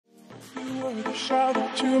were the shadow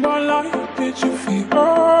to my light. Did you feel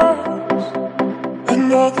us?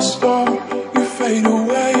 Another star, you fade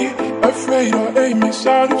away. Afraid our aim is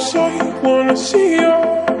out of sight. Wanna see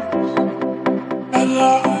us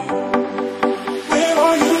alive. Where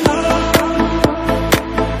are you now?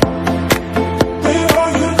 Where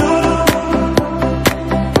are you now?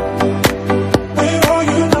 Where are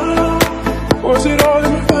you now? Was it all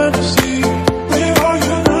in my fantasy? Where are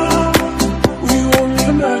you now? Were you only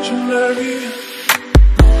imaginary?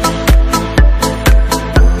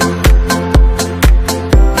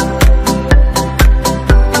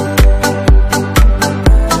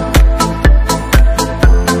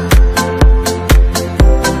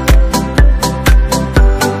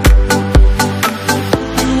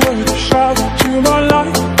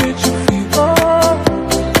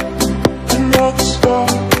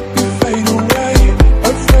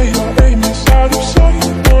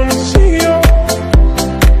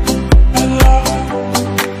 Alive.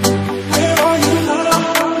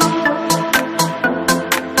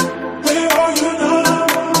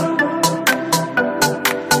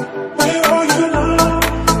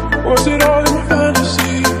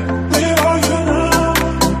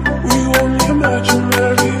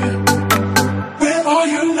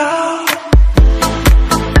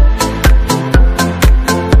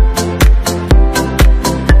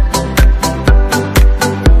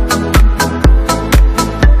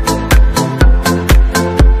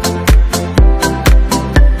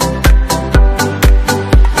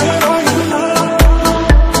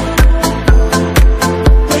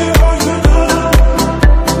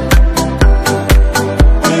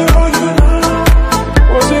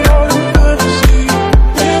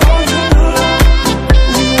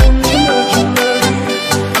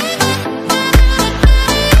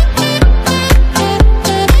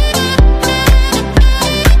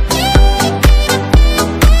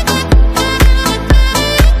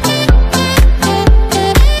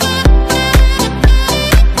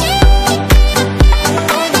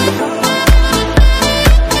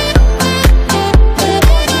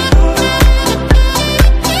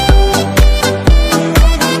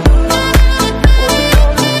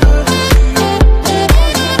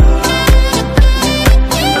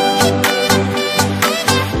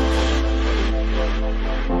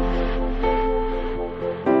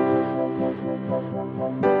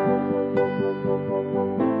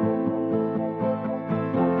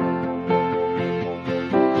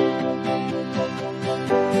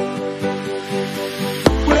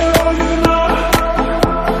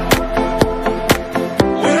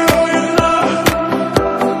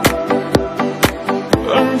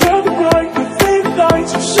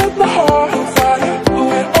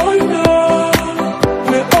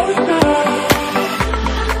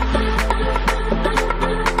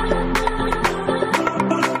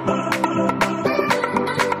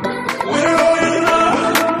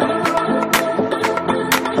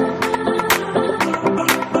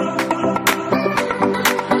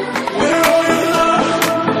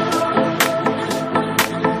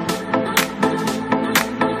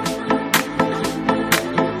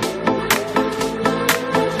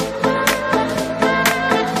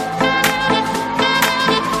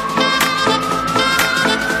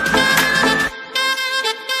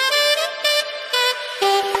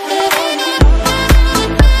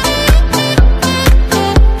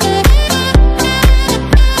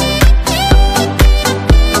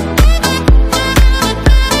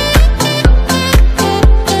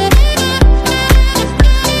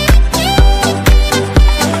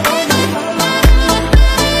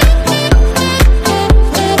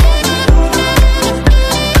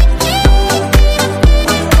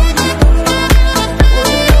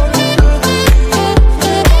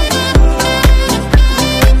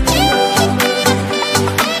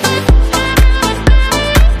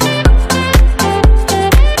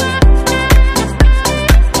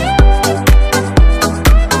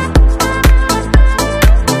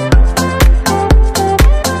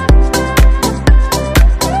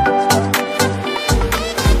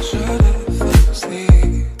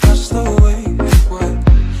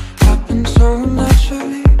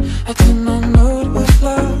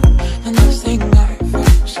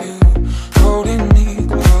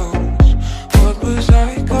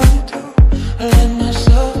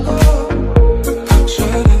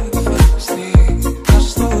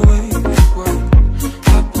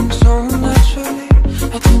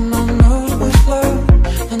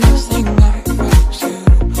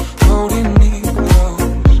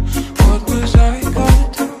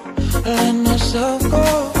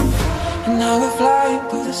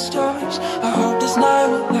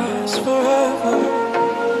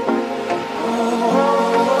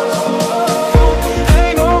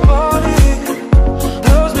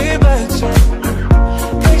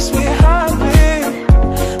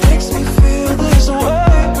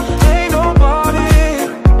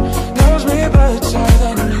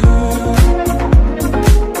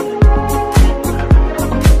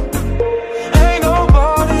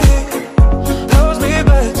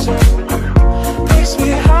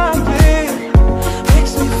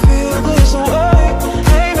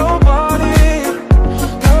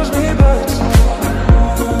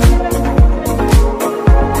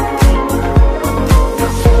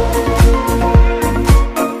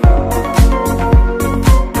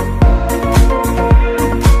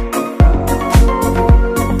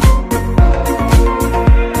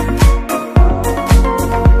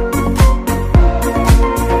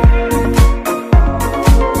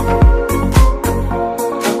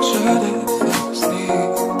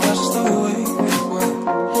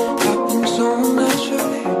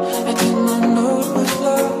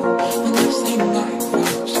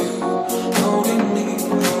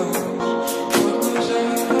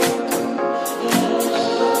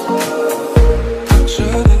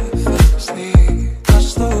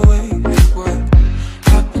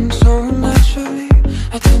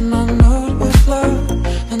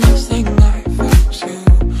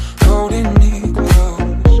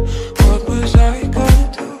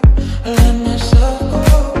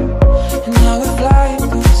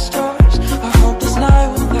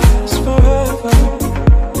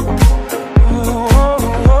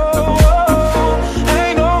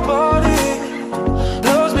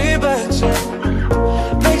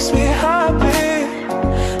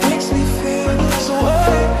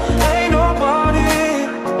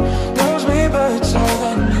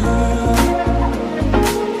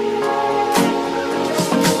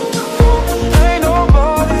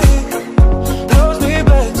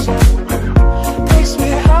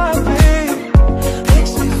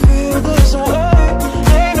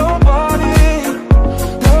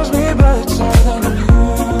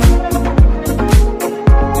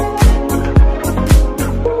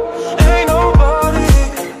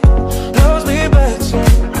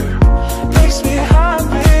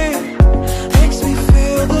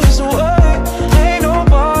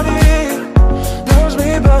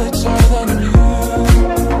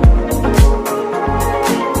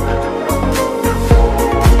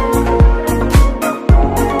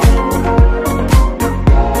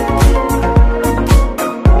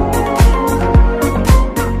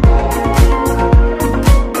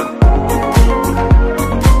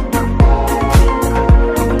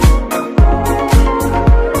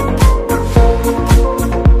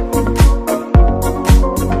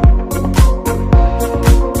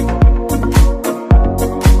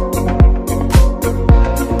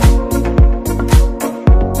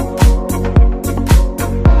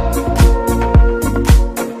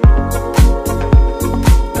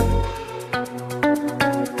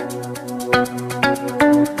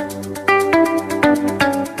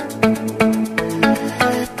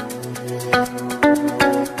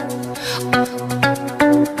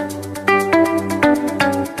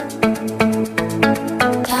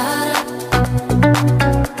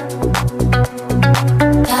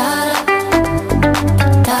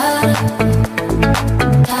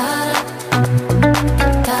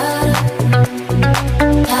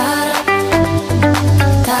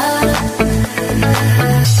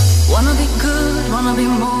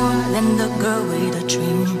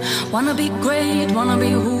 Wanna be great, wanna be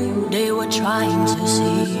who they were trying to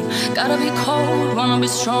see. Gotta be cold, wanna be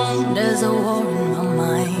strong, there's a war in my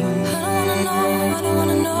mind. I don't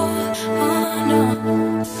wanna know, oh no.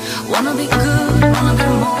 Wanna be good, wanna be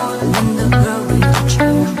more than the girl we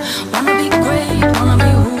dream. Wanna be great, wanna be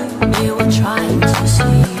who they were trying to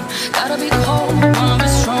see. Gotta be cold, wanna be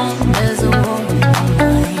strong, there's a war in my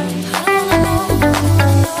mind. I don't wanna know,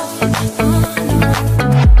 oh no.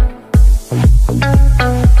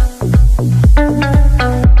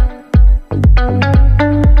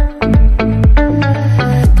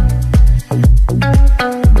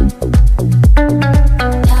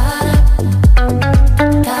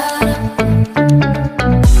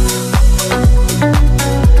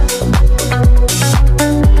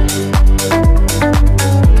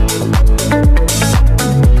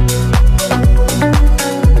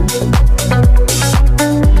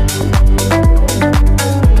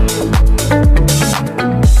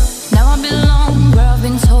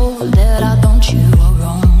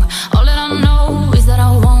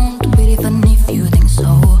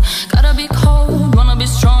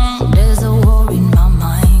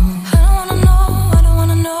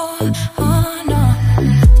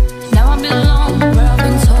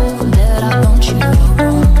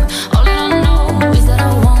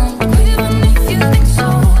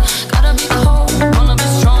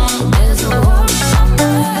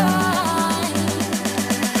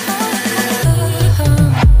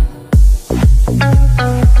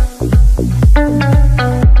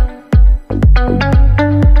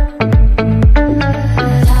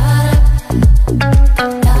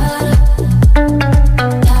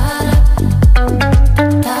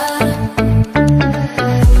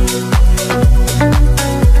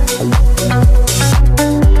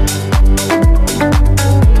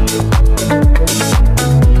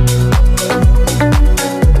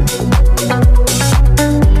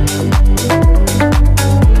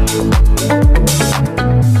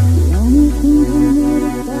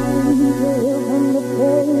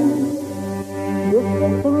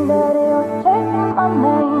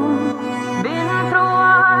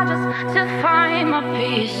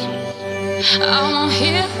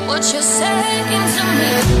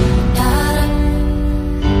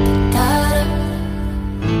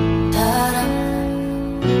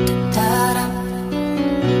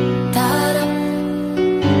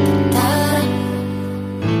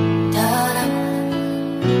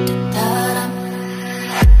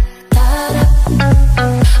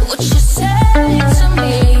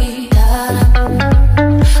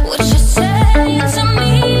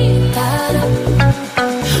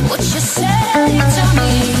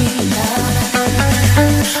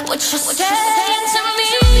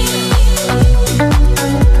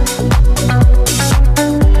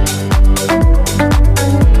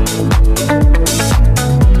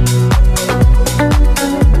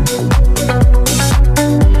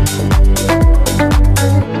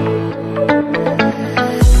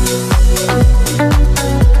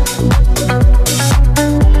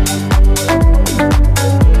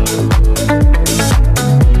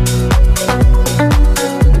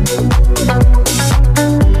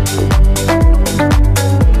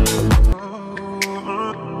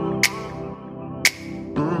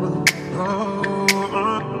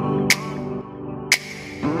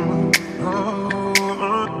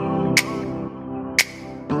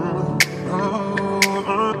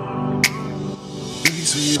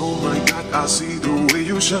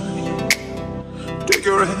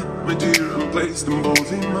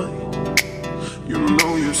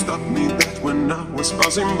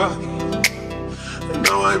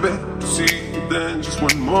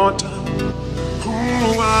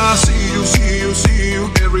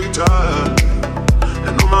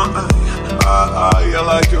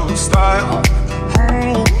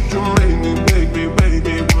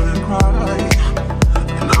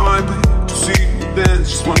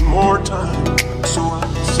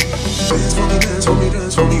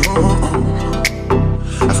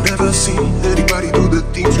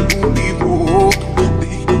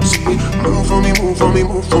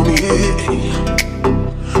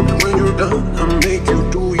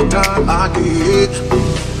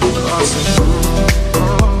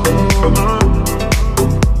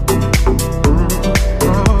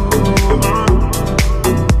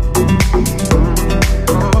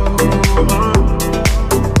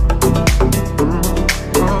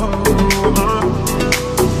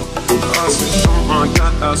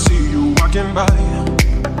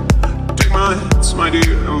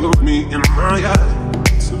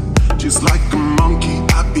 Just like a monkey,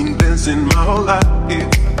 I've been dancing my whole life.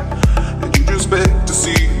 And you just beg to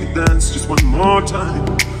see me dance just one more time.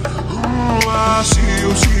 I see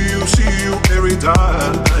you every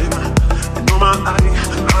time. You know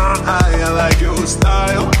I like your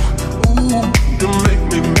style. Ooh, you make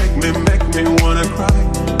me wanna cry.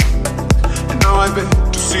 And now I beg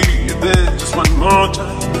to see you dance just one more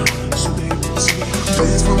time. So baby, see,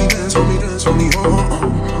 dance for me, dance for me, dance for me,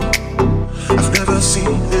 oh. I've never seen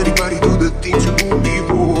anybody do the things you do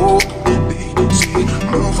before. Baby, see,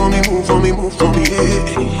 move for me, move for me, move for me,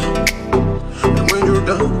 yeah. And when you're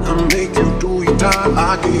done, I'll make you do it all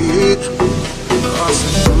again. I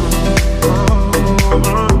said,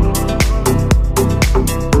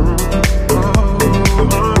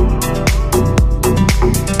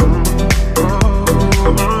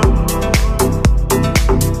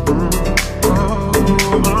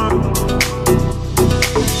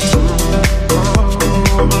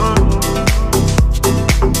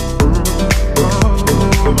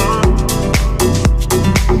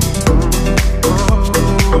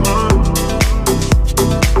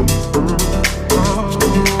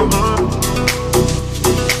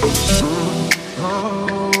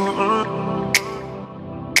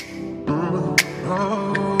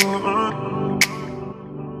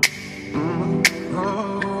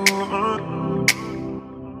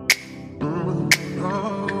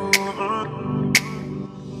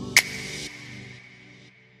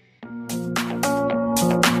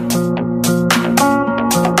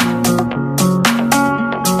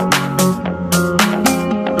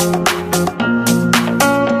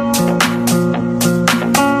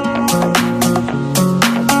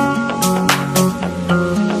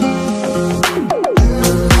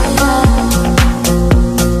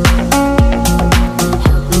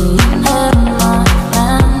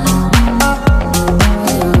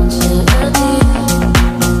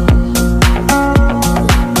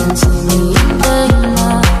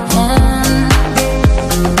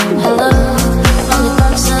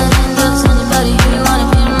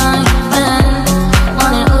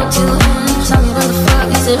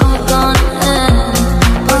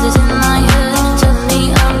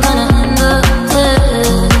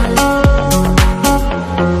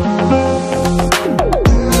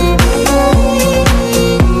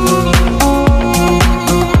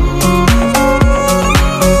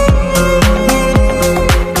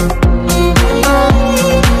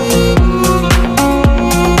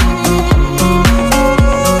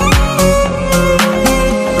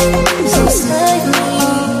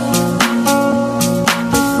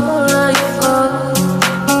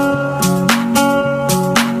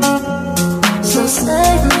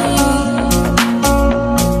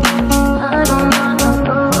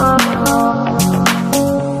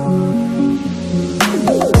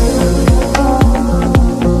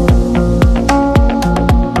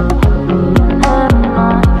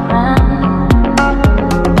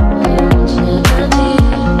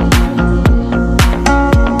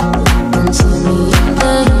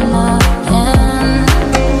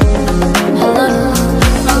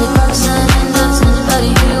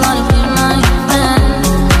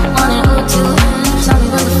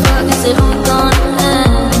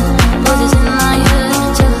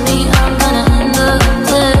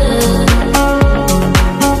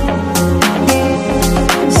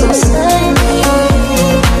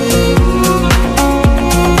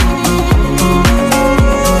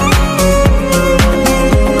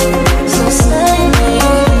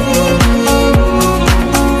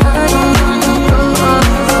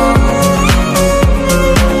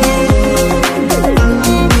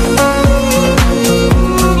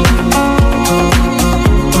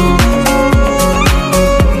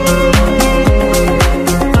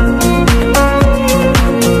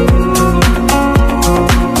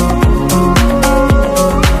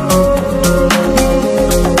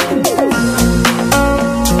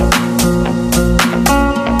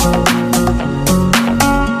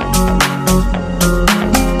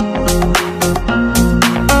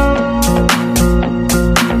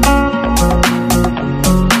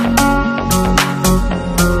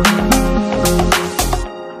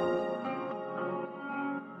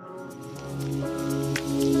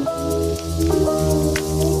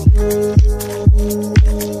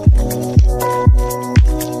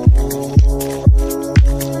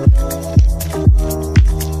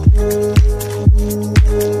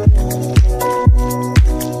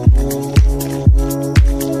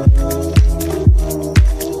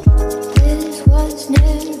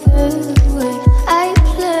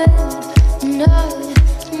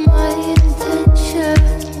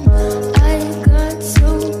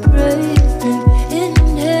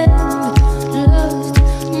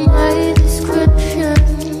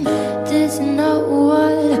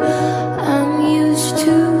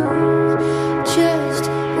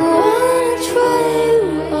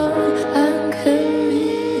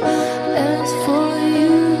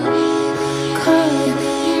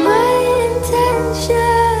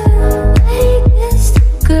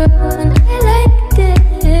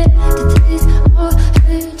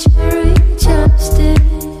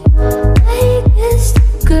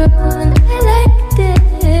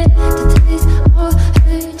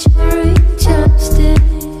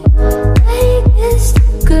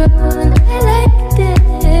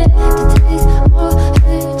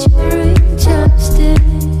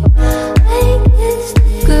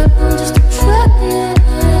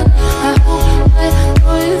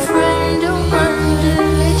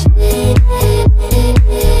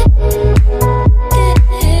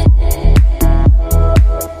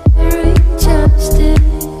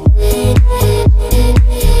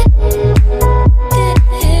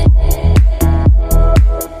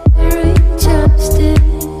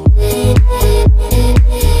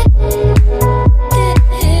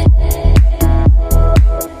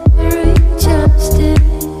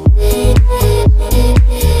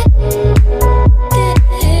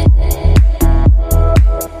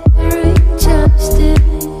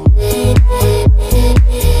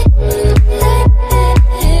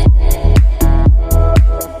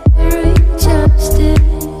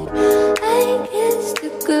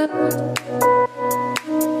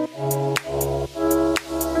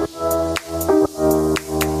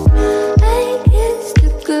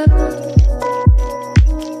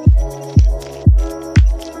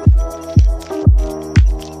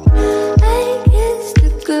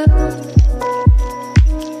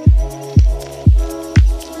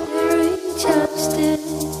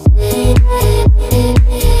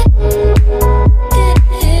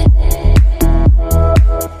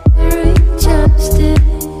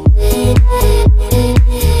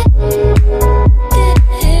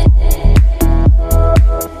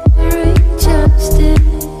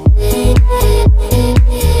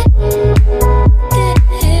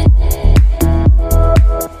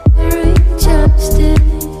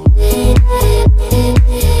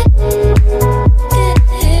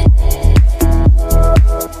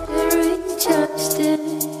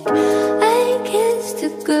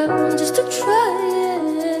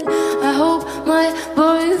 my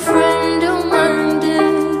boyfriend don't mind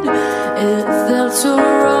it. It felt so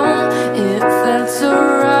wrong, it felt so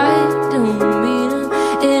right. Don't mean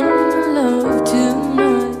I'm in love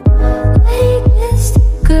tonight. I kissed a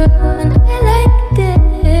girl and I liked it.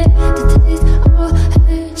 The taste of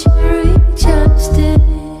her cherry chapstick.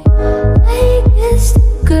 I kissed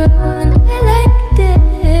a girl and I liked it.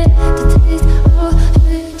 The taste of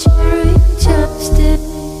her cherry chapstick.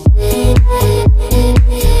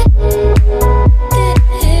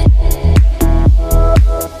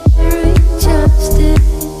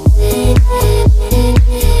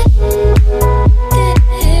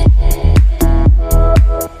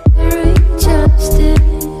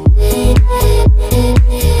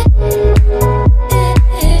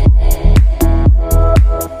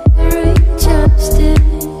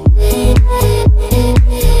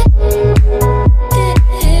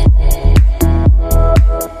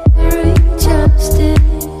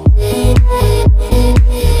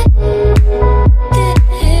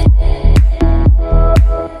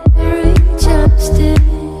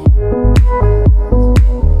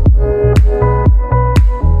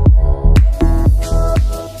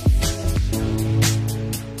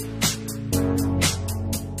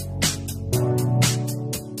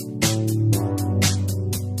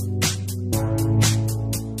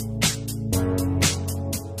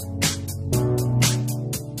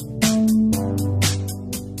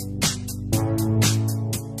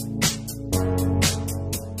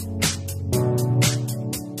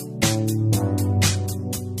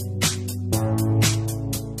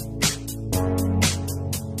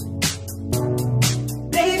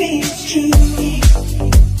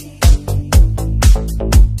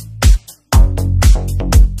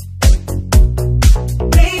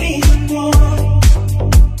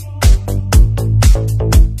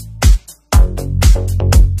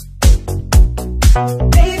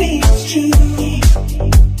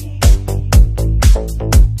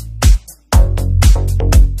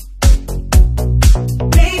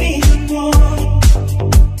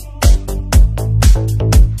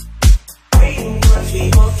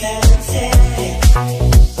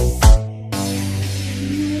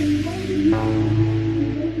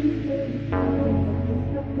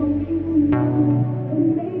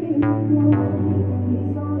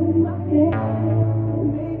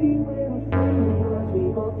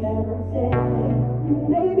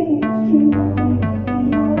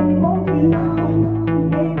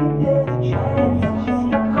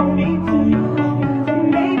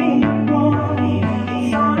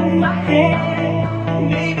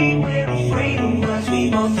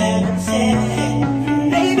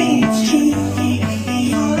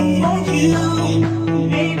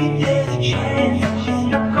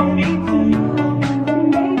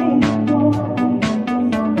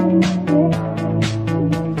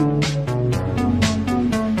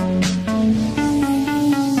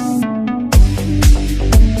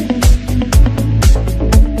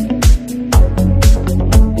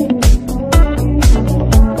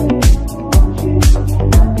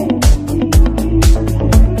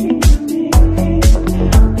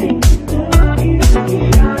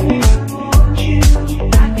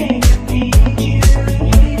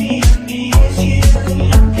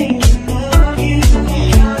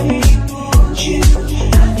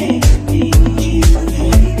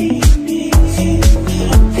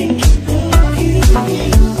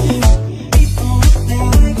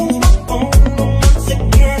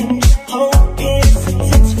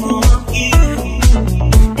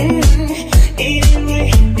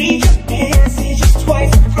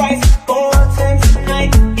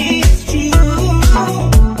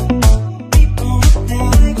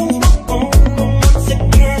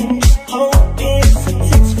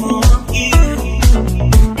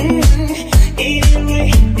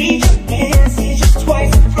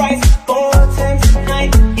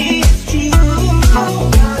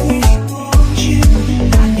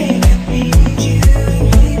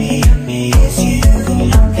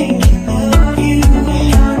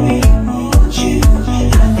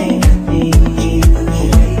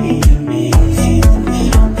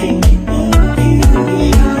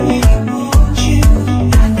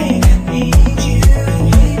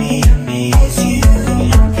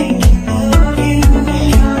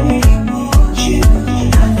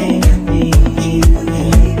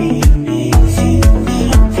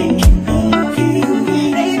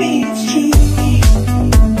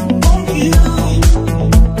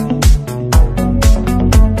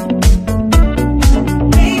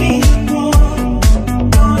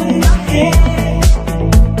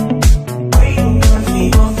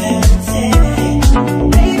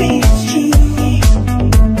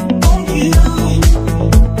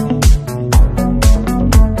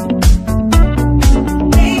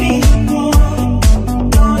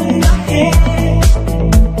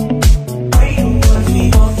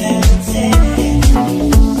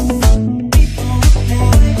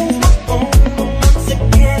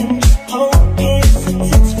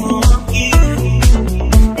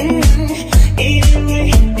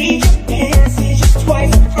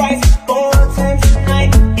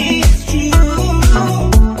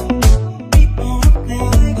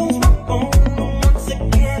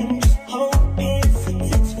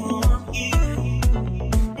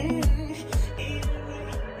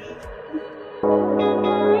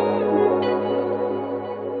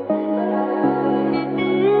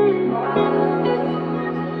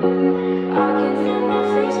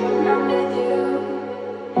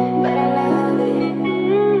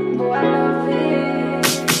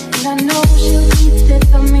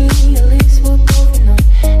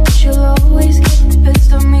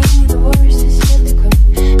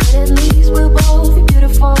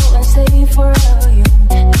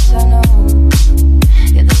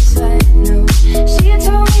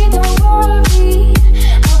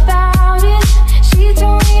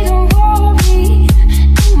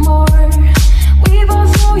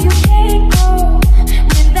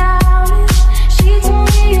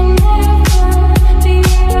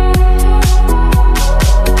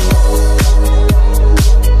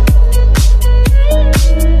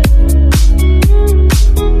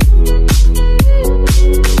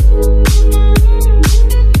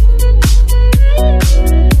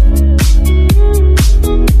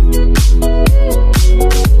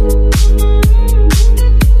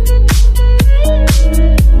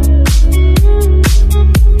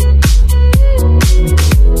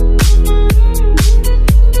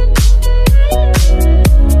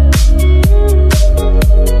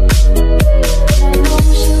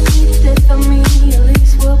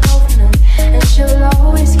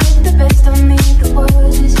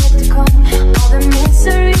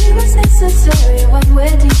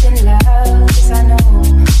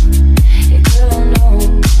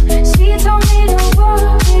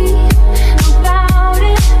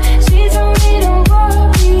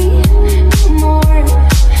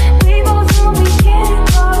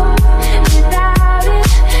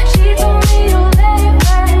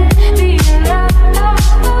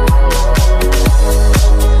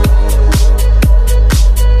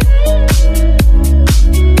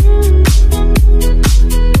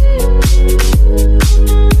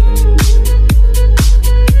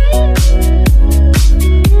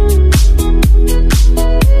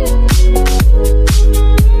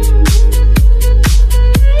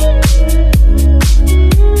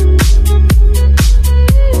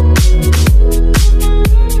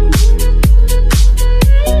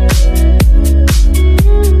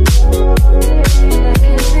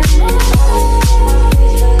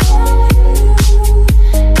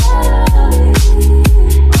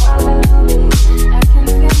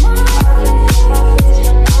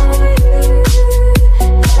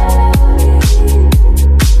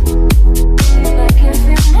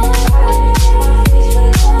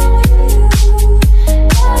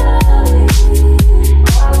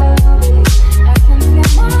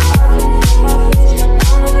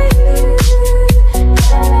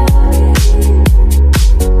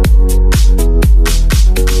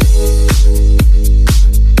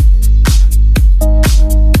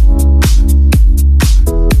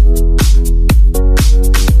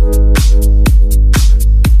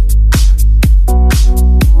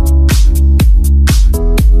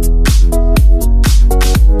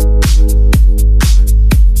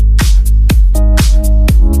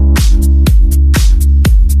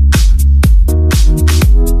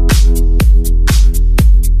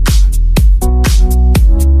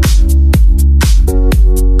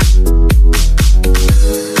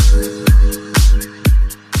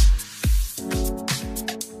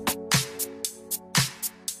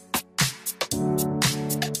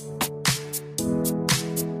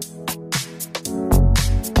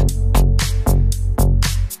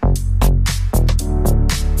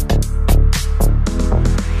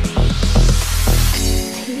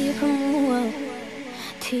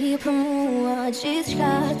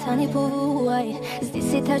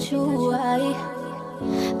 Здесь тачуай,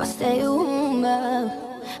 Бастею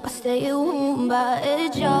умба,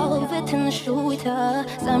 Эджал, ветен шуйта,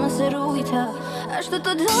 Сама сыруйта, А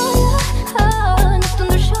что-то доя, Никто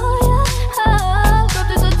душая,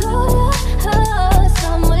 Правда доя,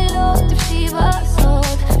 Самолет в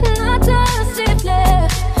Шивасот, Надо светле,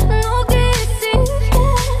 ноги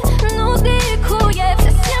сильнее, ноги куе,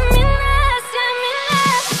 все меня.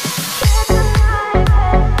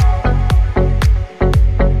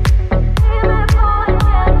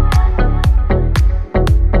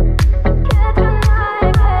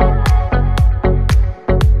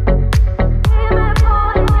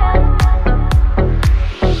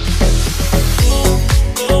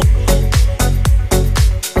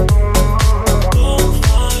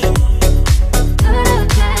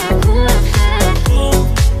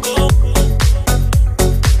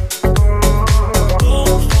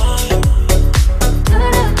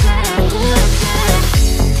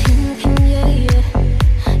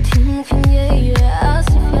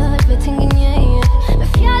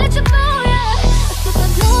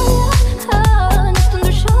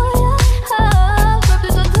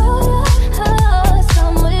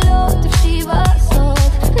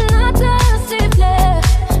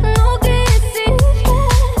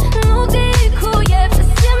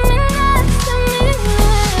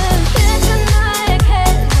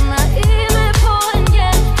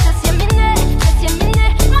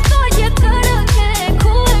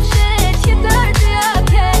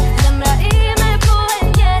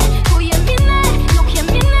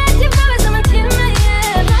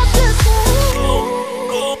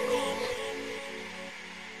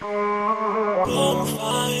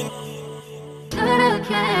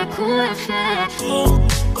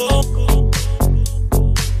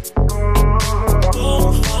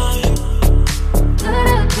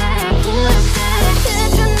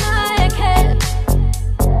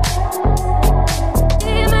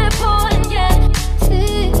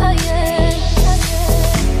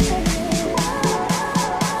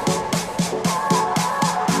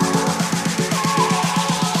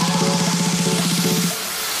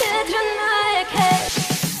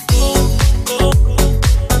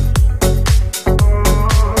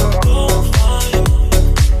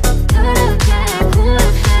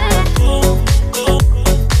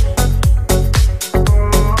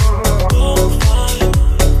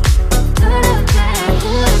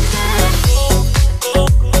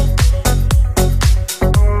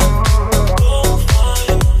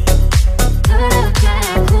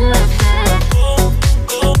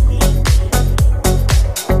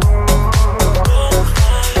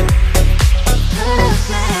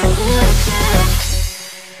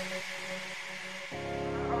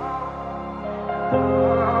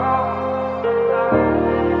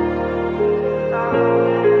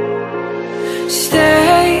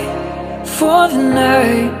 For the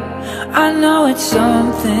night, I know it's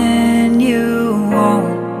something you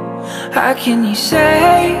want. How can you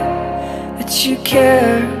say that you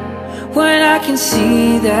care when I can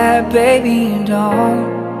see that, baby, you don't?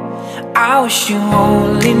 I wish you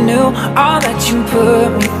only knew all that you put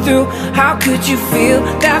me through. How could you feel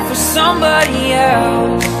that for somebody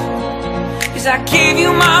else? 'Cause I gave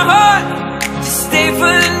you my heart to stay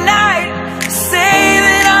for the night, to say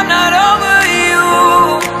that I'm not over you.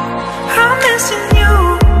 I'm missing you,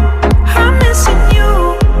 I'm missing you,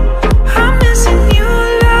 I'm missing you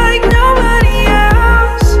like nobody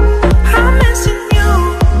else. I'm missing you,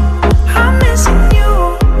 I'm missing you,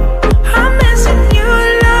 I'm missing you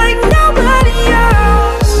like nobody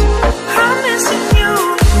else. I'm missing you,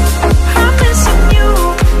 I'm missing you,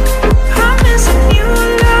 I'm missing you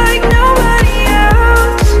like nobody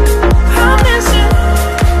else. I'm missing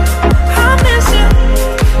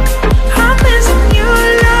you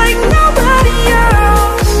like nobody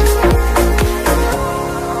else.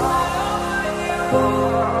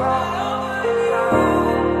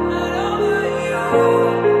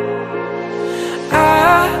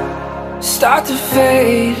 I start to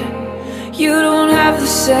fade. You don't have the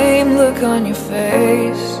same look on your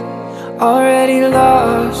face. Already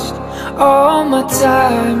lost all my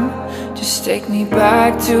time. Just take me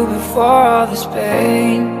back to before all this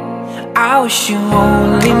pain. I wish you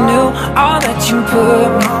only knew all that you put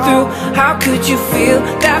me through. How could you feel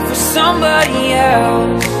that for somebody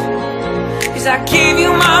else? 'Cause I gave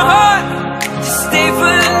you my heart to stay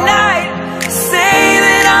for the night, to say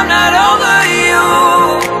that I'm not over you.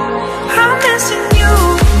 I'm missing you,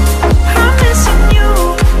 I'm missing you,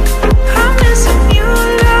 I'm missing you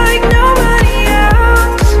like nobody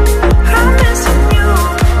else. I'm missing you,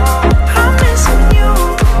 I'm missing you,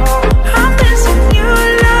 I'm missing you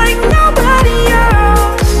like nobody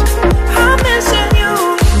else. I'm missing you.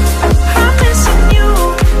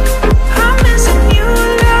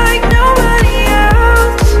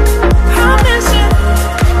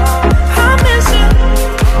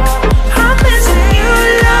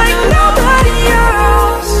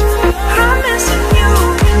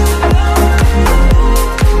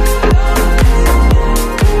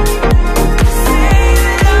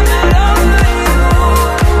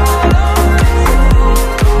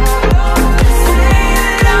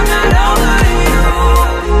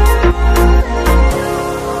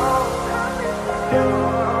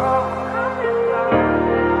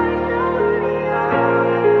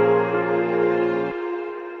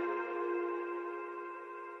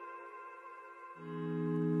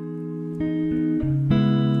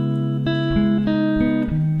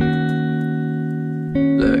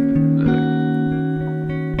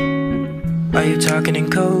 talking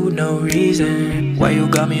in code, no reason. Why you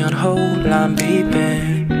got me on hold, I'm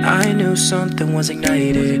beeping. I knew something was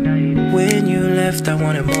ignited. When you left I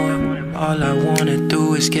wanted more. All I wanna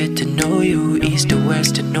do is get to know you. East to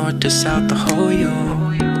west to north to south, the whole you.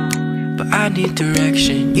 But I need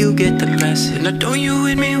direction, you get the message. Now don't you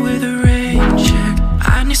hit me with a rain check.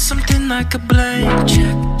 I need something like a blank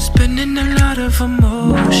check. Spending a lot of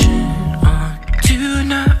emotion on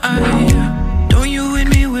tonight. Don't you hit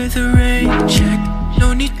me with a rain check.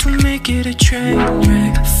 No need to make it a train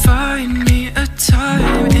wreck. Find me a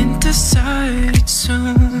time and decide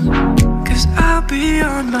soon. Cause I'll be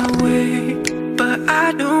on my way, but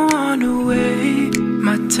I don't wanna wait.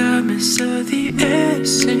 My time is of the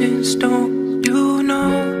essence, don't you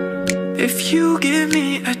know? If you give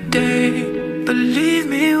me a day, believe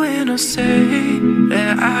me when I say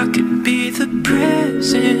that I could be the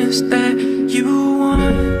presence that you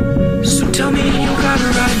want. So tell me you got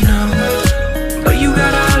it right now, but you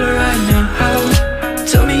gotta holler right now.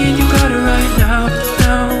 Tell me and you got it right now,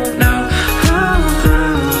 now.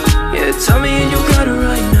 Yeah, tell me and you got it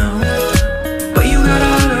right now, but you gotta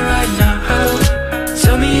holler right now.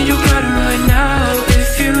 Tell me and you got it right now.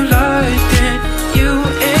 If you like it, you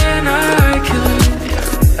and I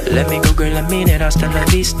could. Let me go, girl, I mean it, hasta la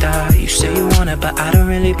vista. You say you want it, but I don't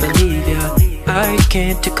really believe ya. I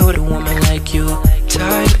can't decode a woman like you.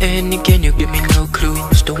 Time and again, you give me no clue.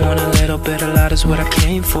 Still want a little bit, a lot is what I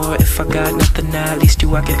came for. If I got nothing now, at least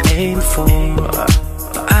you I can aim for.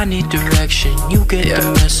 But I need direction, you get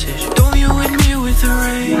the message. Don't you hit me with a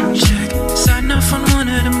rain check. Sign off on one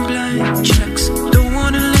of them blank checks. Don't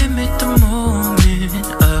wanna limit the moment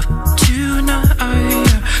of tonight.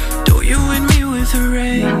 Don't you hit me with a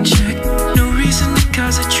rain check. No reason to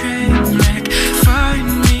cause a train wreck. Find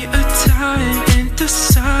me a time and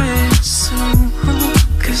decide soon.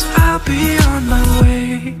 Cause I'll be on my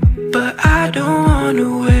way, but I don't wanna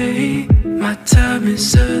wait. My time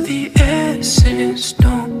is of the essence,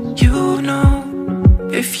 don't you know?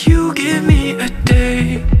 If you give me a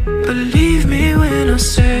day, believe me when I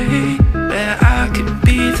say that I could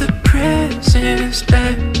be the presence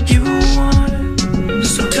that you want.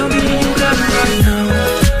 So tell me you got it right now,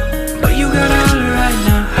 but you gotta holler right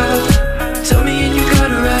now. Tell me and you got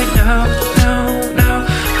it right now, now.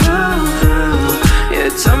 Yeah,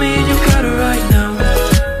 tell me and you got it right now,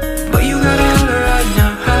 but you gotta holler right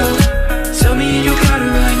now. Tell me and you got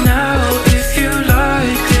it right now. If you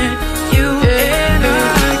like it, you and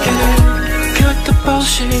I can cut the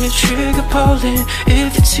bullshit, trigger pulling.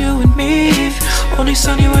 If it's you and me, only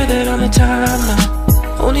sunny weather on the timeline.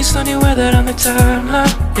 Only sunny weather on the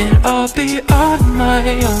timeline, and I'll be on my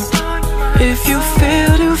own. If you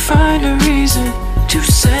fail to find a reason to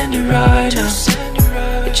send it right now,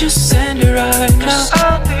 just send it right now.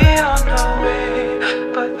 I'll be on the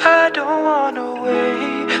way, but I don't wanna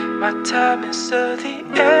wait. My time is of the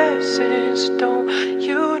essence, don't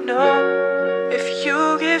you know? If you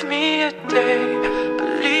give me a day,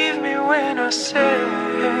 believe me when I say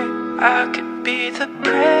I could be the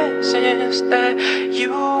presence that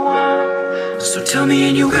you want. So tell me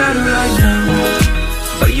and you got it right now,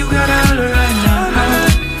 but you gotta holler right now.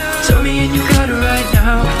 Tell me and you got it right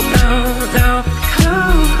now, now.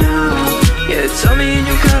 Yeah, tell me and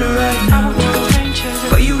you got it right now,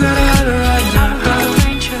 but you gotta holler right now.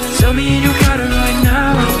 Tell me and you got it right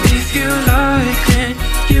now. If you like it,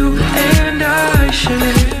 you and I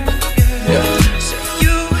should. So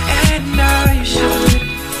you and I should.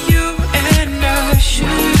 You and I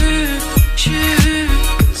should.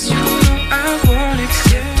 Cause you know I won't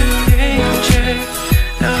accept the rain check.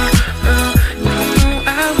 No, you know I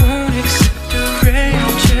won't accept the rain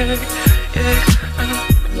check. You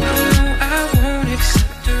know I won't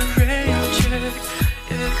accept the rain check.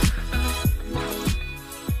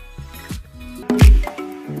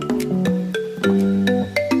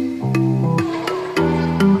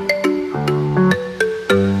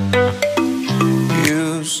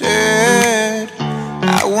 You said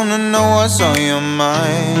I wanna know what's on your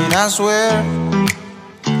mind. I swear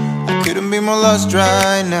I couldn't be more lost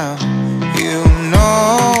right now. You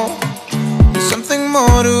know there's something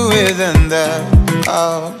more to it than that.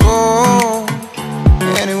 I'll go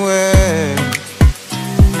anywhere.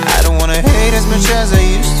 I don't wanna hate as much as I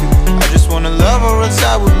used to. I just wanna love or else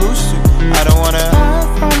I would lose to. I don't wanna hide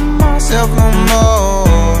from myself no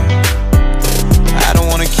more. I don't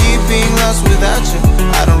wanna keep being lost without you.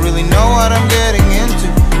 I don't really know what I'm getting into.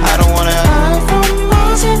 I don't wanna hide from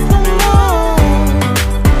myself no more.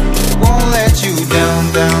 Won't let you down,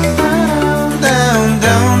 down, down,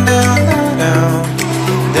 down, down, down,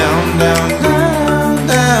 down, down, down,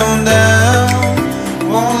 down, down.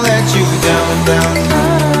 Won't let you down, down,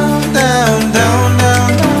 down, down, down.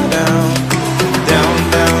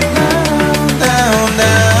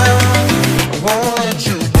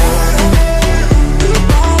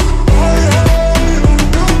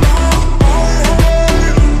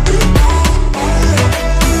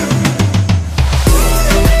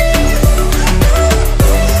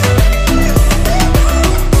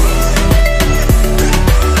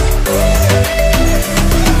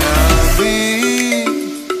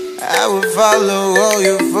 follow all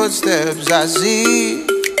your footsteps. I see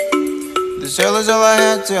this hell is all I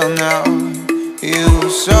had till now. You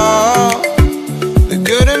saw the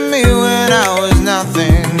good in me when I was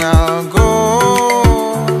nothing. I'll go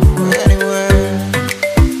anywhere.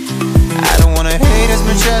 I don't wanna hate as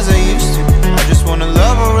much as I used to. I just wanna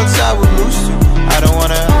love or else I would lose to. I don't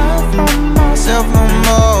wanna myself no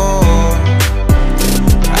more.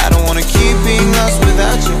 I don't wanna keep being lost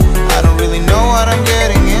without you. I don't really know what I'm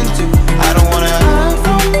getting into. I don't wanna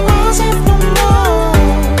myself no more.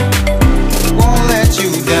 Won't let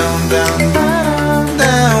you down, down,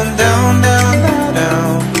 down, down, down, down,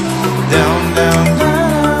 down, down,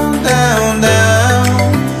 down, down.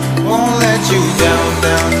 Won't let you down,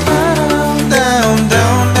 down, down,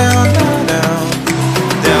 down, down, down,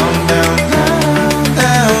 down, down,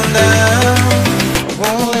 down, down.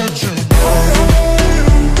 Won't let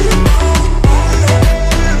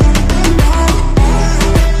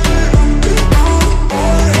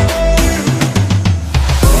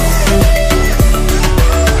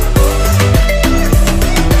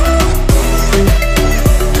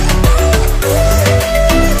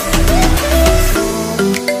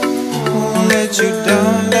you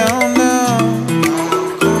down, down, down.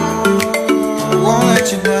 Won't let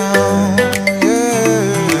you down, yeah.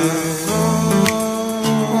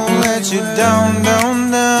 Won't let you down, down,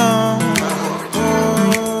 down.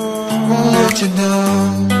 Won't let you down.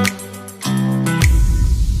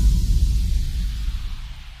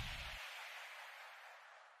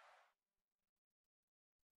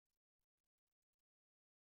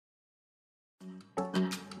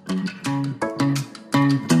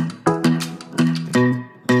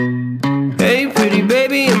 Hey pretty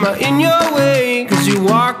baby, am I in your way? Cause you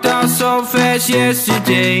walked out so fast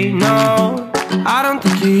yesterday. No, I don't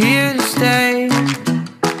think you're here to stay.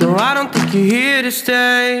 No, I don't think you're here to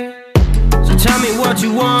stay. So tell me what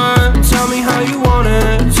you want, tell me how you want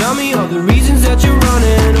it. Tell me all the reasons that you're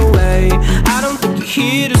running away. I don't think you're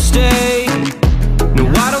here to stay. No,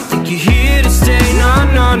 I don't think you're here to stay. No,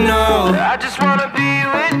 no, no. I just wanna be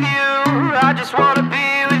with you. I just wanna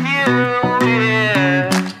be with you, yeah.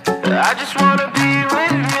 I just wanna be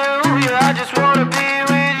with you, yeah, I just wanna be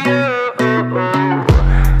with you.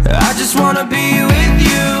 I just wanna be with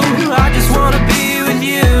you, I just wanna be with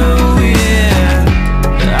you,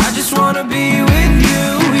 yeah. I just wanna be with you,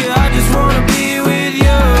 yeah, I just wanna be with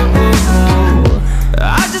you.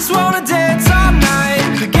 I just wanna dance all night,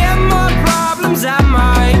 forget my problems, I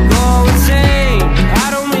might go insane. I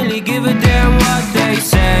don't really give a damn what they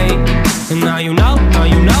say. And now you know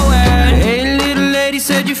it. Hey little lady,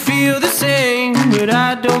 said you feel the same, but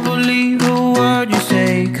I don't believe a word you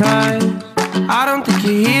say. Cause I don't think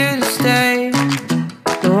you're here to stay.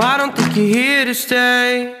 No, I don't think you're here to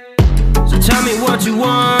stay. So tell me what you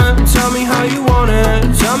want, tell me how you want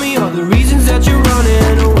it. Tell me all the reasons that you're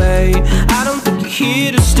running away. I don't think you're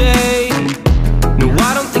here to stay. No,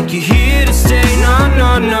 I don't think you're here to stay. No,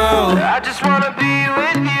 no, no. I just wanna be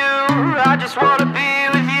with you, I just wanna be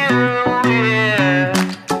with you, yeah.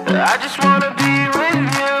 I just wanna be with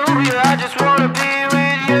you, yeah, I just wanna be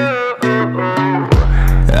with you.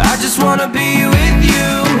 I just wanna be with you,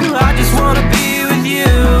 I just wanna be with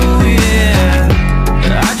you, yeah.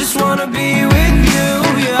 I just wanna be with you,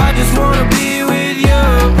 yeah, I just wanna be with you.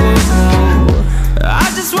 I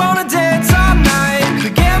just wanna dance all night,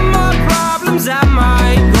 forget my problems, I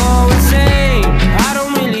might go insane. I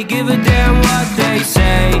don't really give a damn what they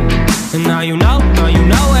say. And now you know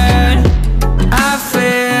it. I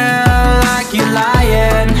feel like you're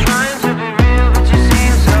lying, trying to be real but you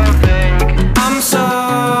seem so fake. I'm so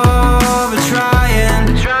over trying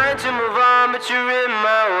to move on but you're in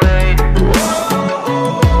my way.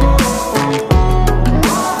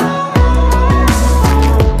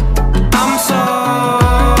 I'm so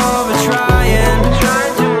over trying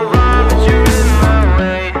to move on but you're in my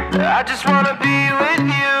way. I just wanna be with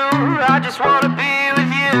you, I just wanna be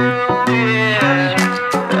with you, yeah.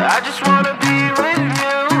 I just wanna be with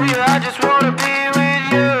you, yeah, I just wanna be with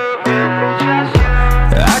you.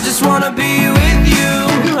 I just wanna be with you,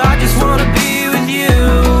 I just wanna be with you,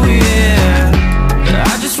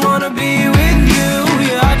 yeah. I just wanna be with you,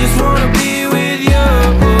 yeah, I just wanna be with you.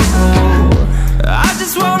 I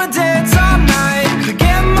just wanna dance all night,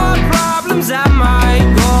 forget my problems, I might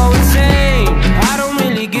go insane. I don't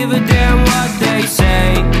really give a damn what they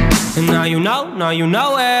say. And now you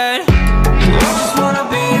know it. I just wanna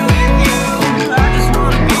be with you, I just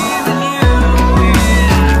wanna be with you,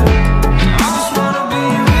 yeah. I just wanna be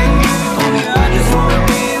with you, yeah, I just wanna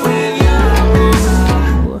be with you.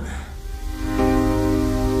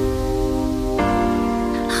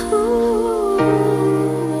 Ooh,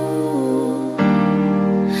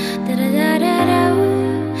 da da da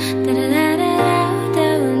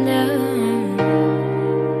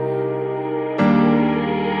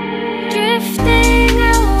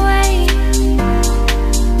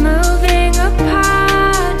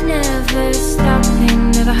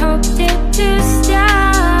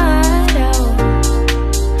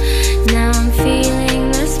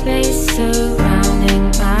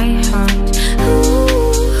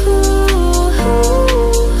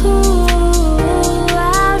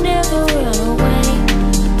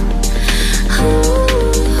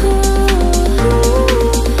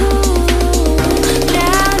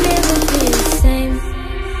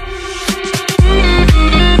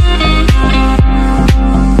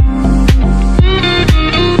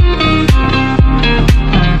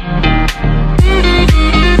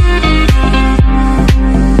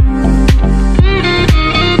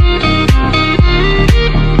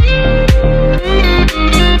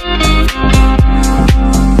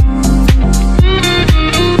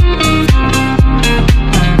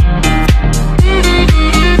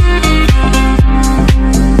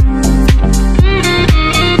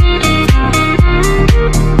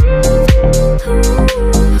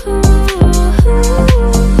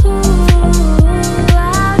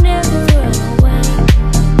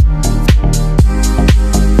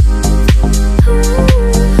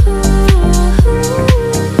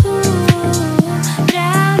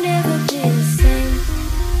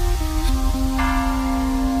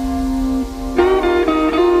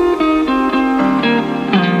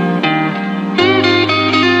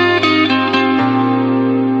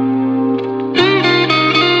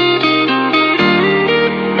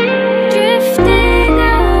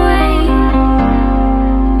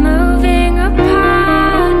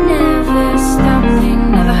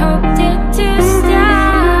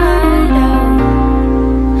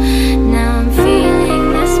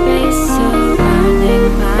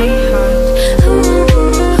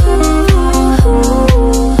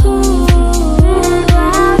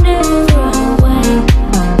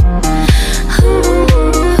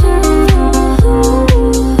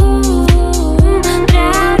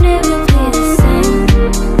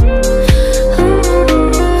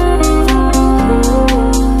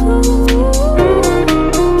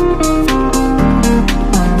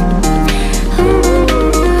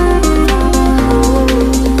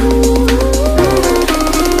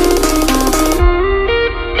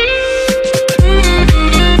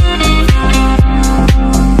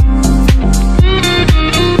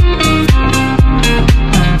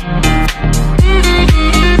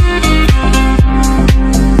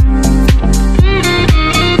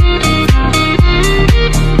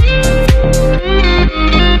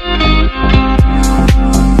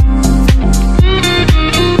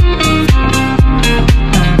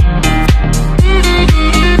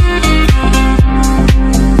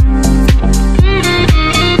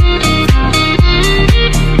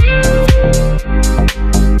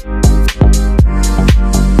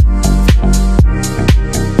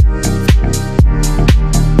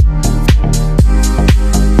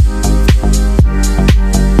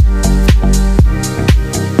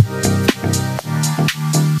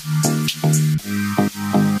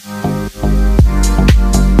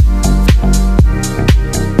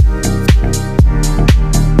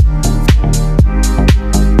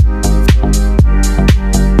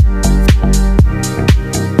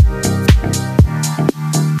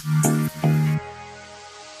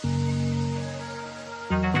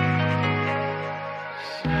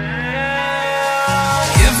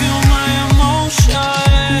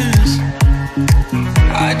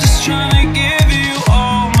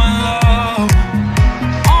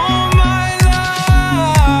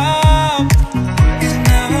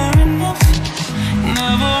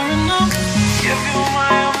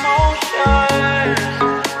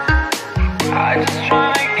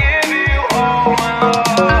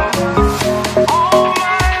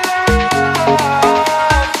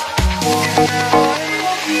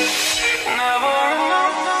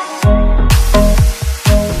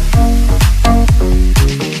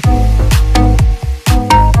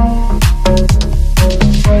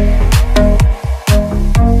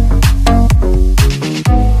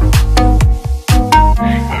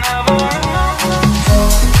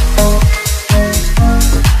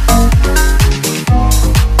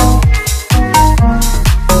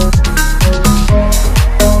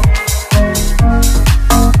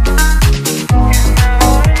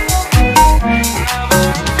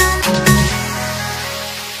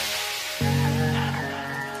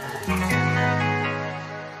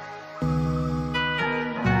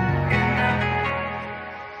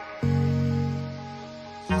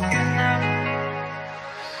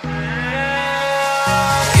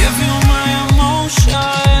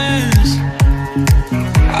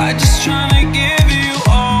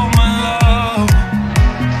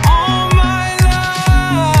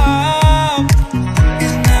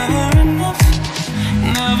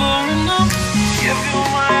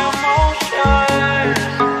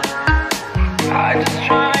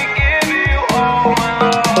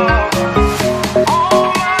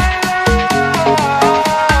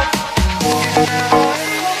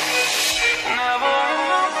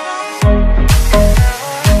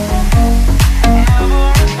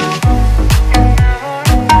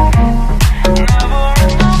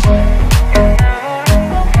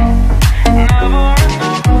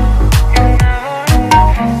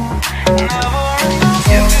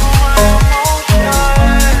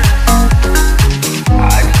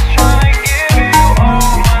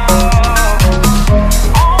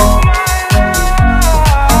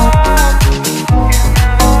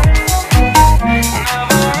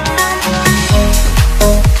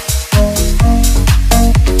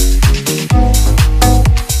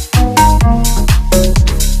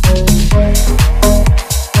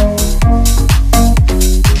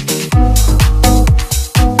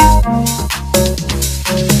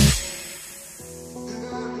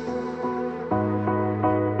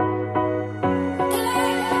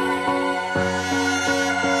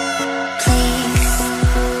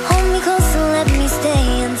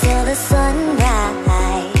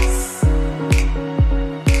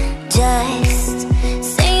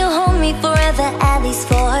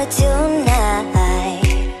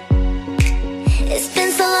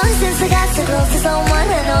since I got so close to someone.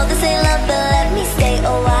 I know this ain't love, but let me stay a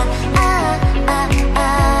while.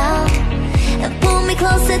 And pull me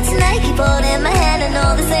closer tonight, keep holding my hand. I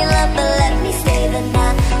know this ain't love, but let me stay the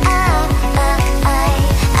night.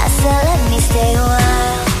 I said let me stay a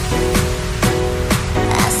while.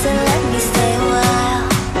 I said let me stay a while.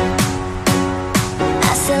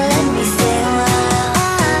 I said let me stay a while.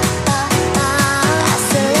 I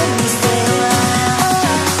said let me stay a while. I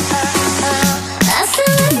said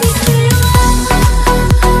let me stay a while.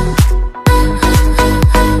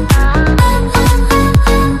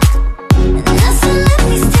 I said let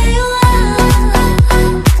me stay a while.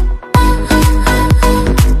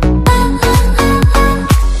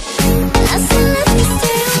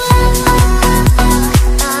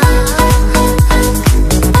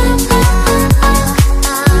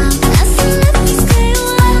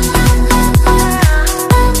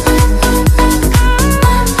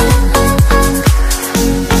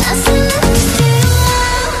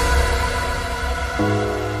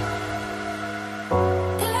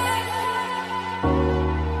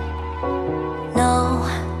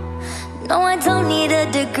 No, I don't need a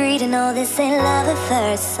degree to know this ain't love at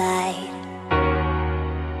first sight.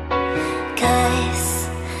 'Cause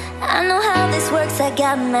I know how this works, I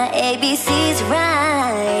got my ABCs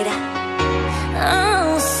right.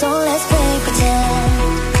 Oh, so let's play pretend.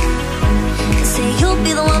 Say you'll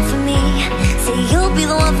be the one for me. Say you'll be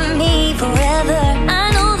the one for me forever. I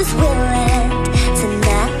know this will end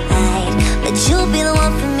tonight, but you'll be the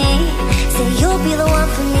one for me. Say you'll be the one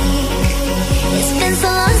for me. It's been so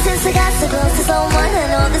long since I got so close to someone. I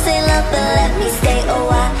know this ain't love, but let me stay a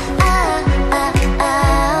while.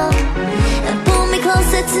 And pull me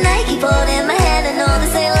closer tonight, keep holding my hand. I know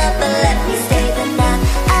this ain't love, but let me stay the night.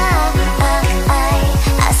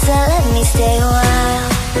 I said let me stay a while.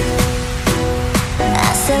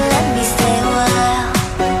 I said let me stay a while.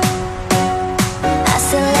 I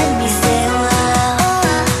said let me stay a while.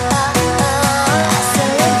 I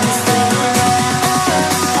said let me stay a while.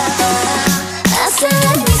 I said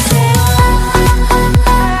let me stay a while.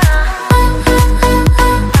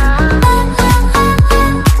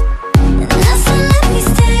 And I said let me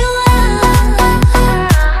stay a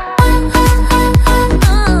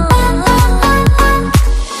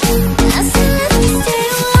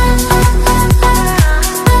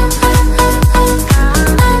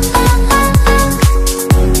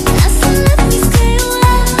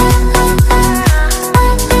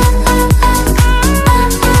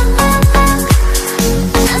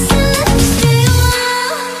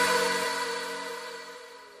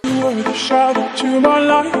The shadow to my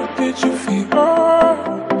light, did you feel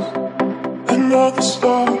us? Another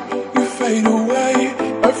star, you fade away.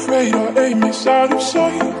 Afraid our aim is out of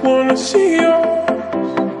sight. Wanna see us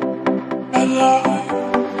alive.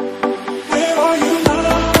 Where are you now?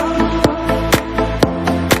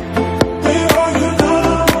 Where are you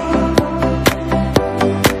now?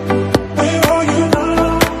 Where are you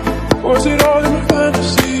now? Was it all in a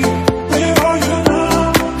fantasy? Where are you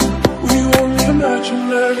now? Were you only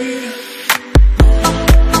imaginary?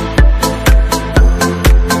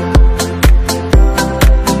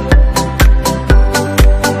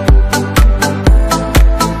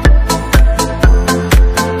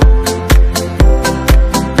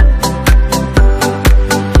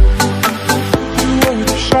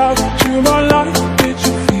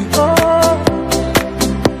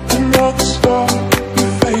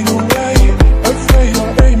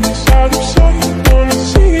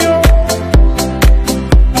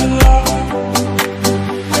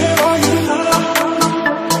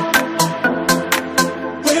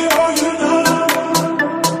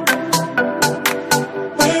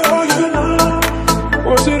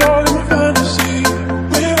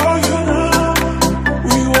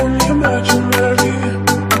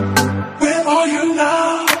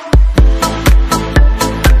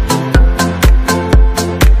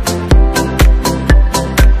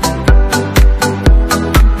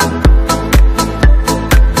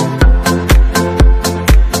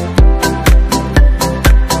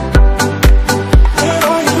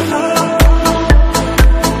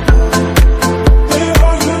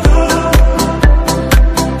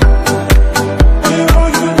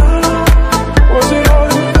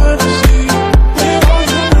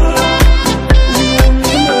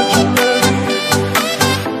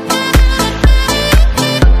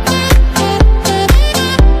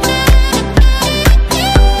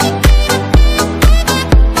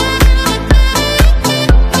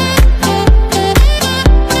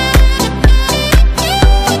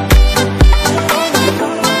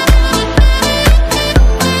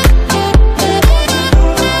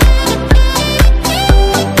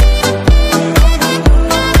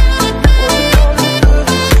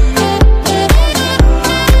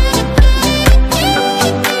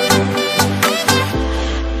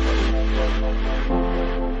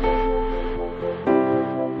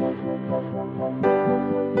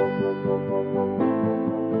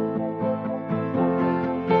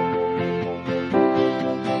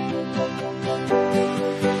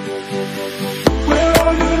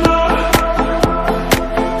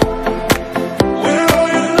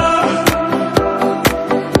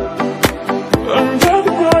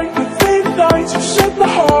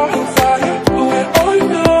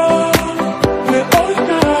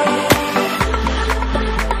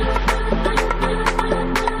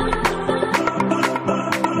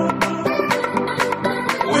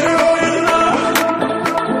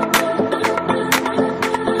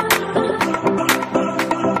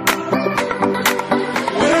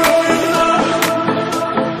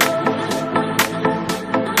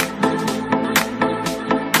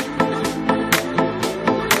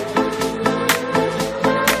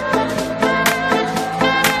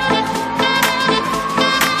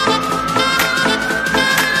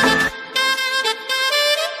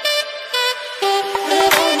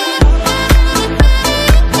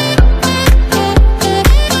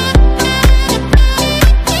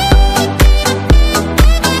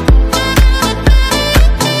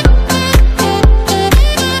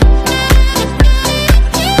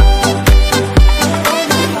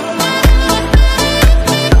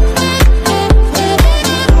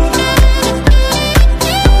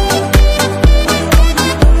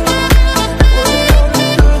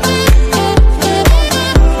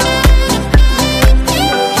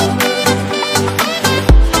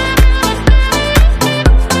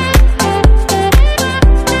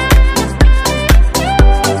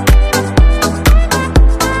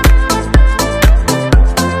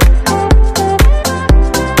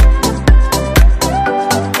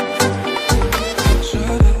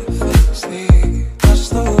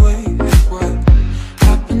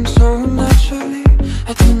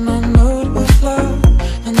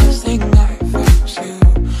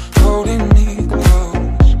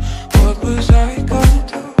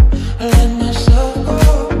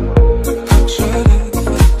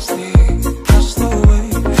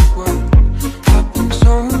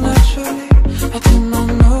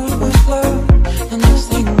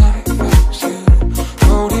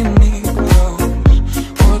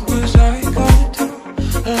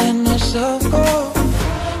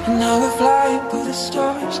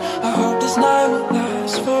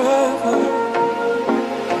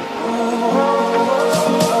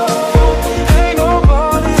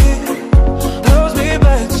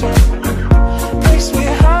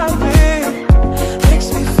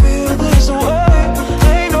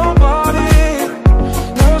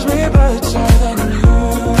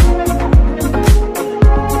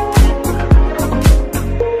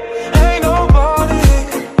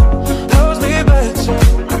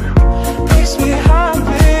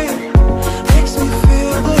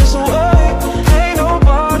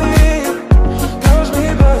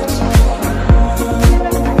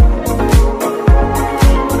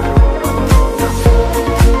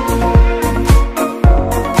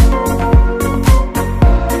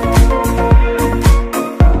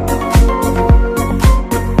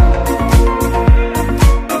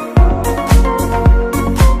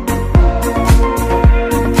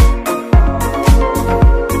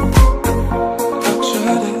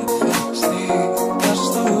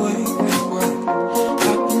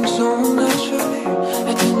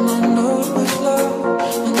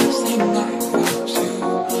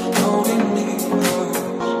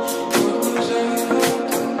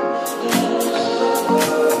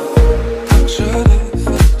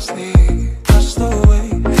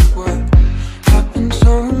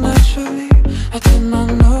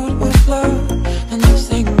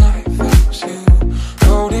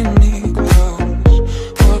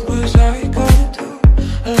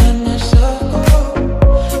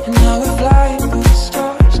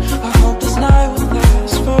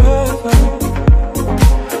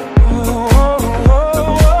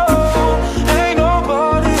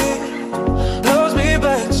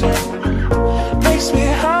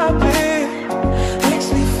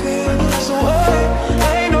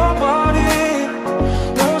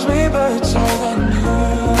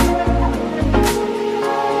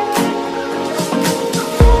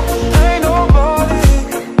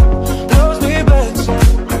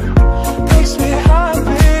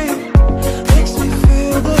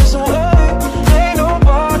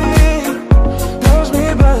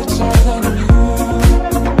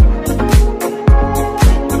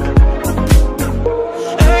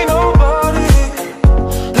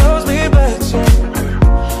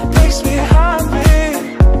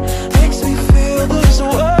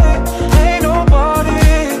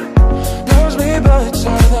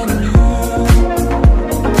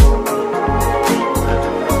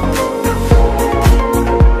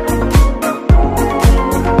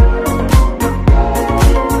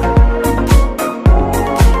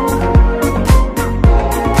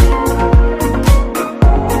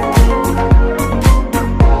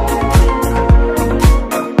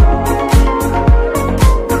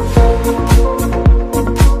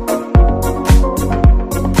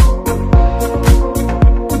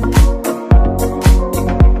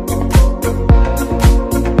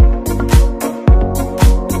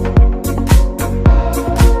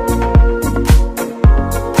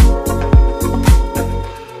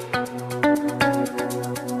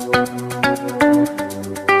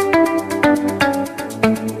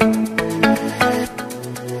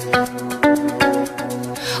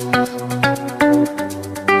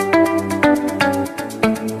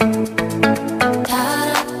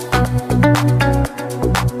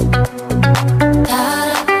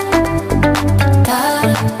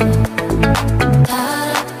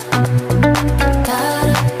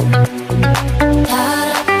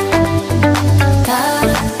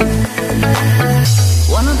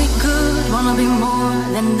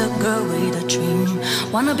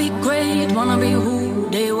 wanna be who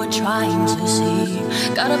they were trying to see.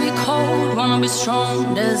 Gotta be cold, wanna be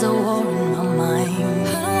strong, there's a war in my mind.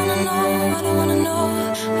 I don't wanna know,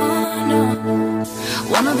 oh no.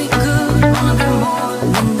 Wanna be good, wanna be more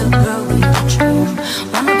than the girl we were dream.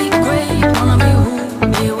 Wanna be great, wanna be who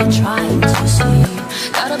they were trying to see.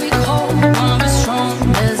 Gotta be cold, wanna be strong,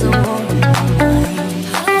 there's a war in my mind.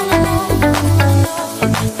 I don't wanna know, oh no.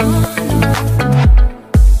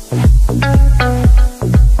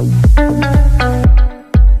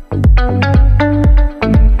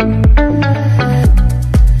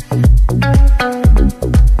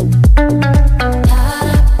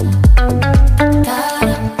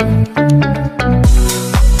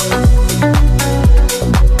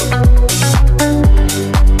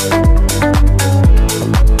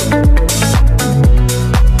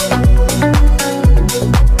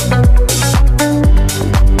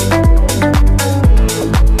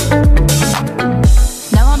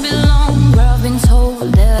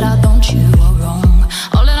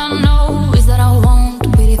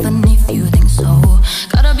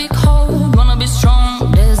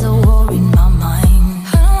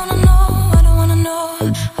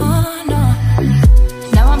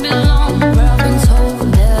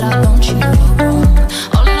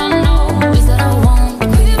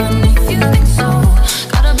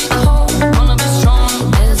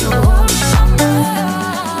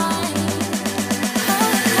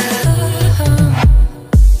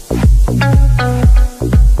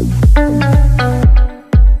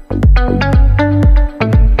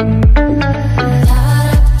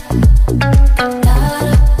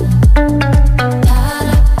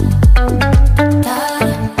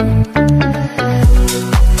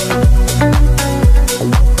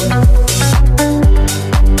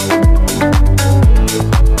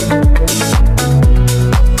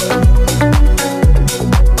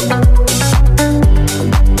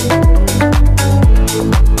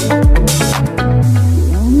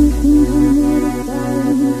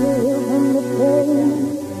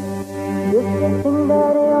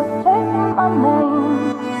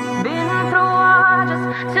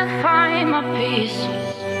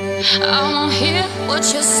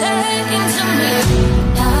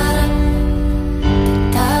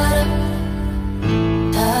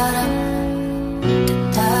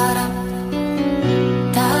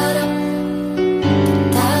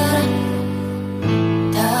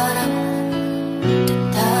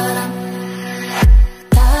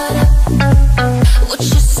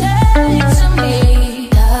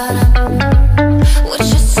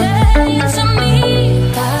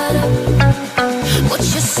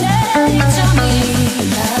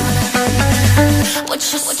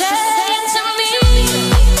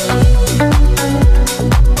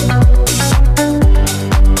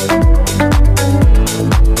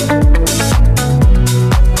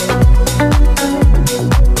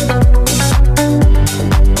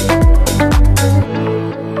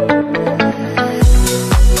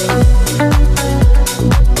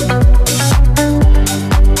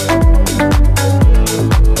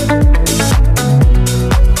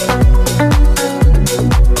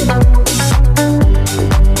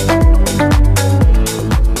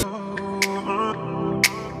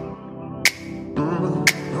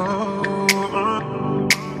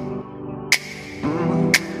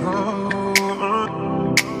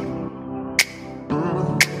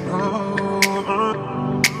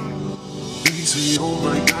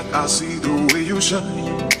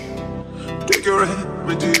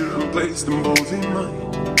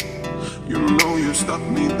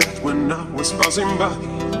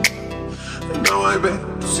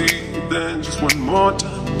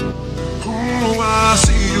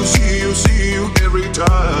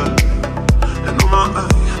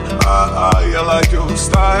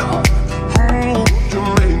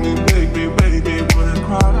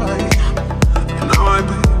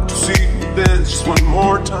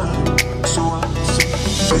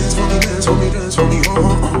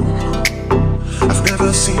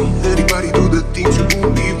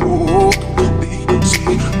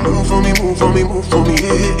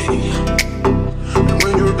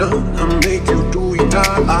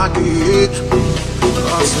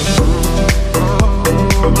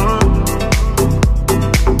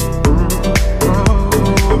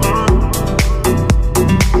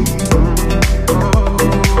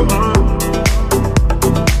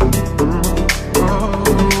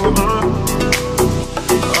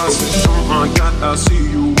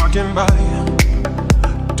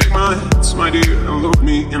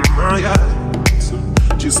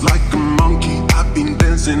 Just like a monkey, I've been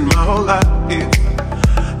dancing my whole life.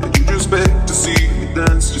 And you just beg to see me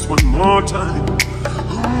dance just one more time.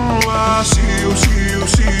 Ooh, I see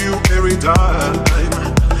you every time.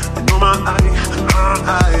 You know my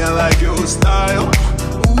eye, I like your style.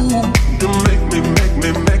 Ooh, you make me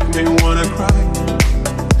wanna cry.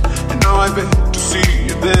 And now I beg to see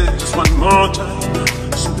you dance one more time.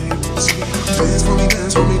 So baby, see, dance for me,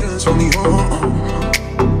 dance for me, dance for me, oh.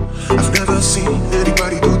 I've never seen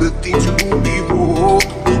anybody do the things you do before.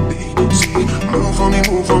 Baby, see, move for me,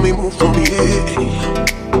 move for me, move for me, yeah.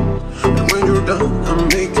 And when you're done, I'll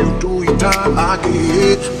make you do it all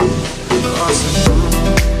again. I said,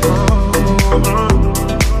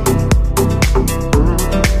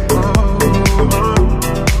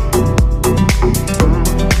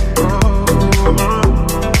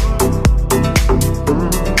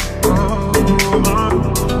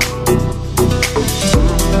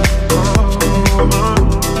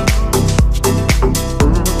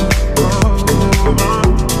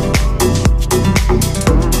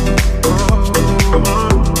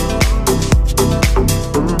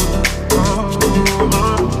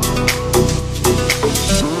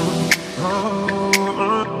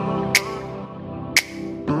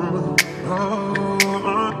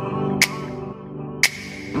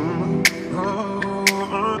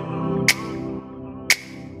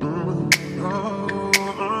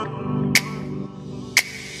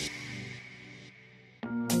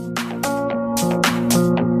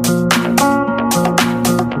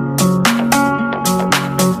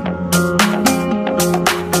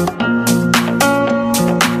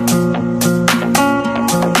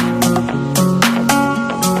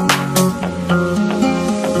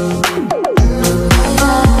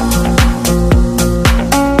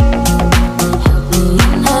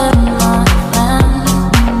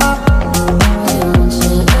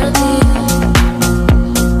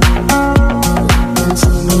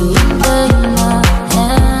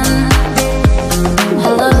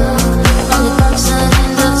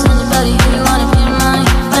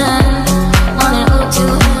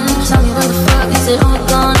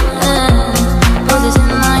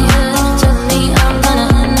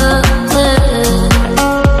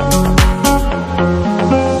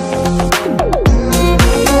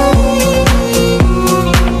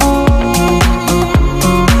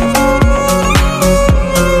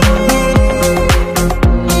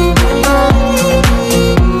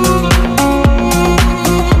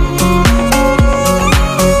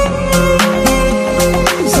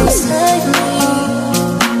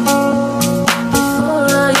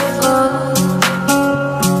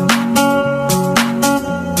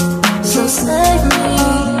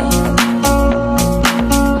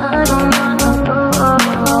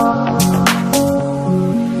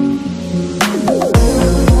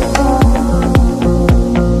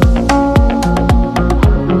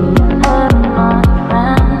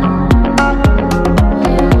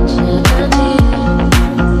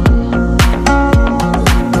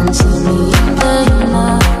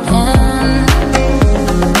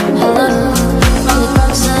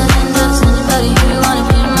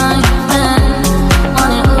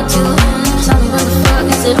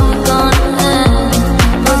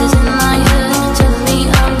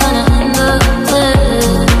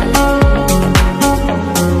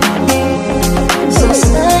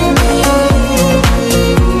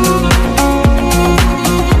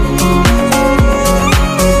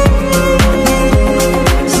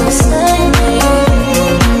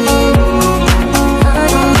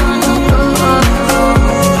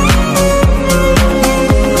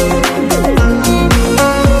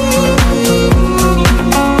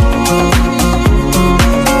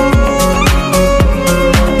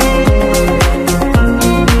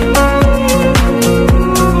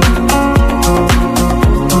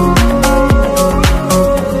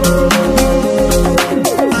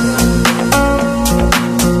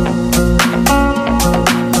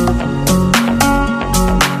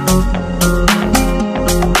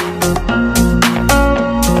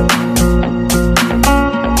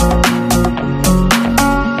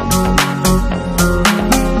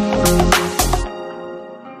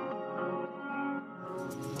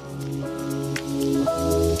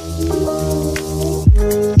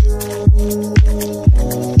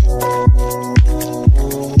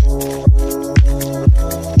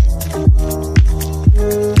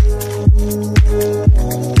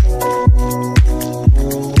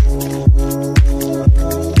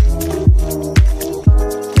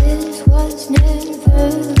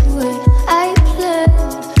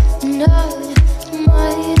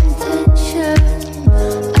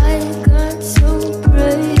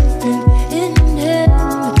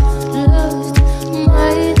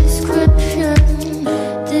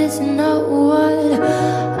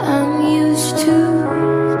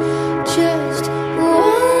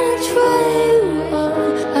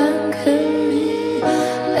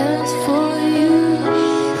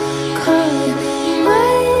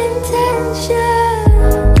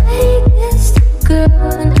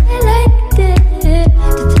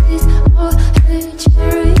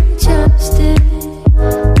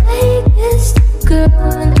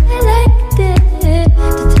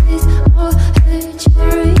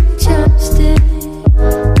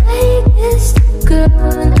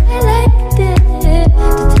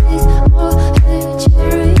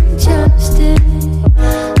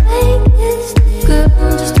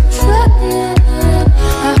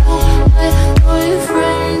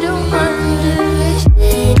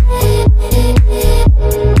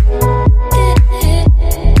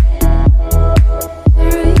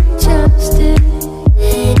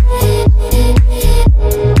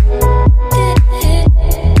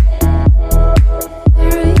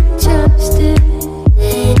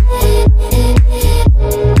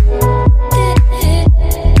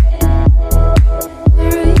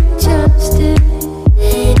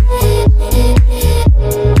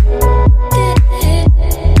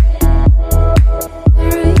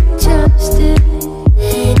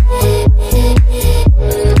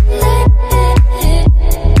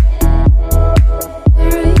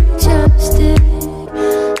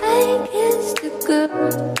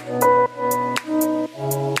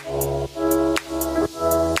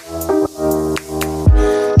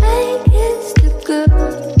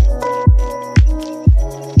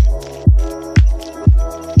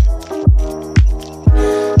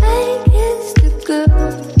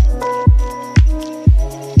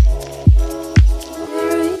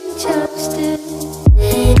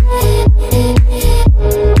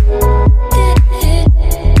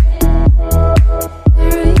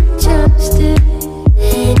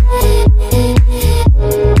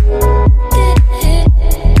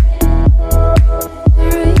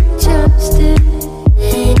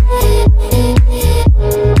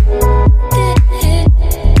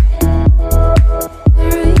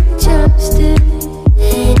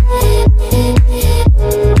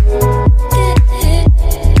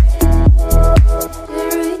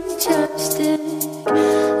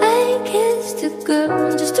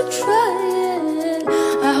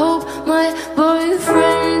 my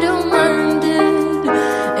boyfriend don't mind it.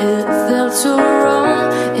 It felt so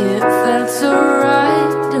wrong, it felt so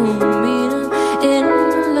right. Don't mean I'm in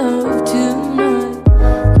love tonight.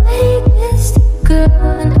 I kissed a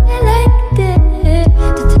girl and I liked it.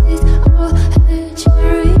 To taste all her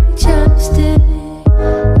cherry chapstick.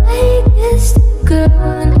 I kissed a girl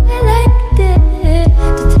and I liked it.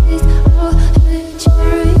 To taste all her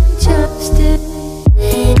cherry chapstick.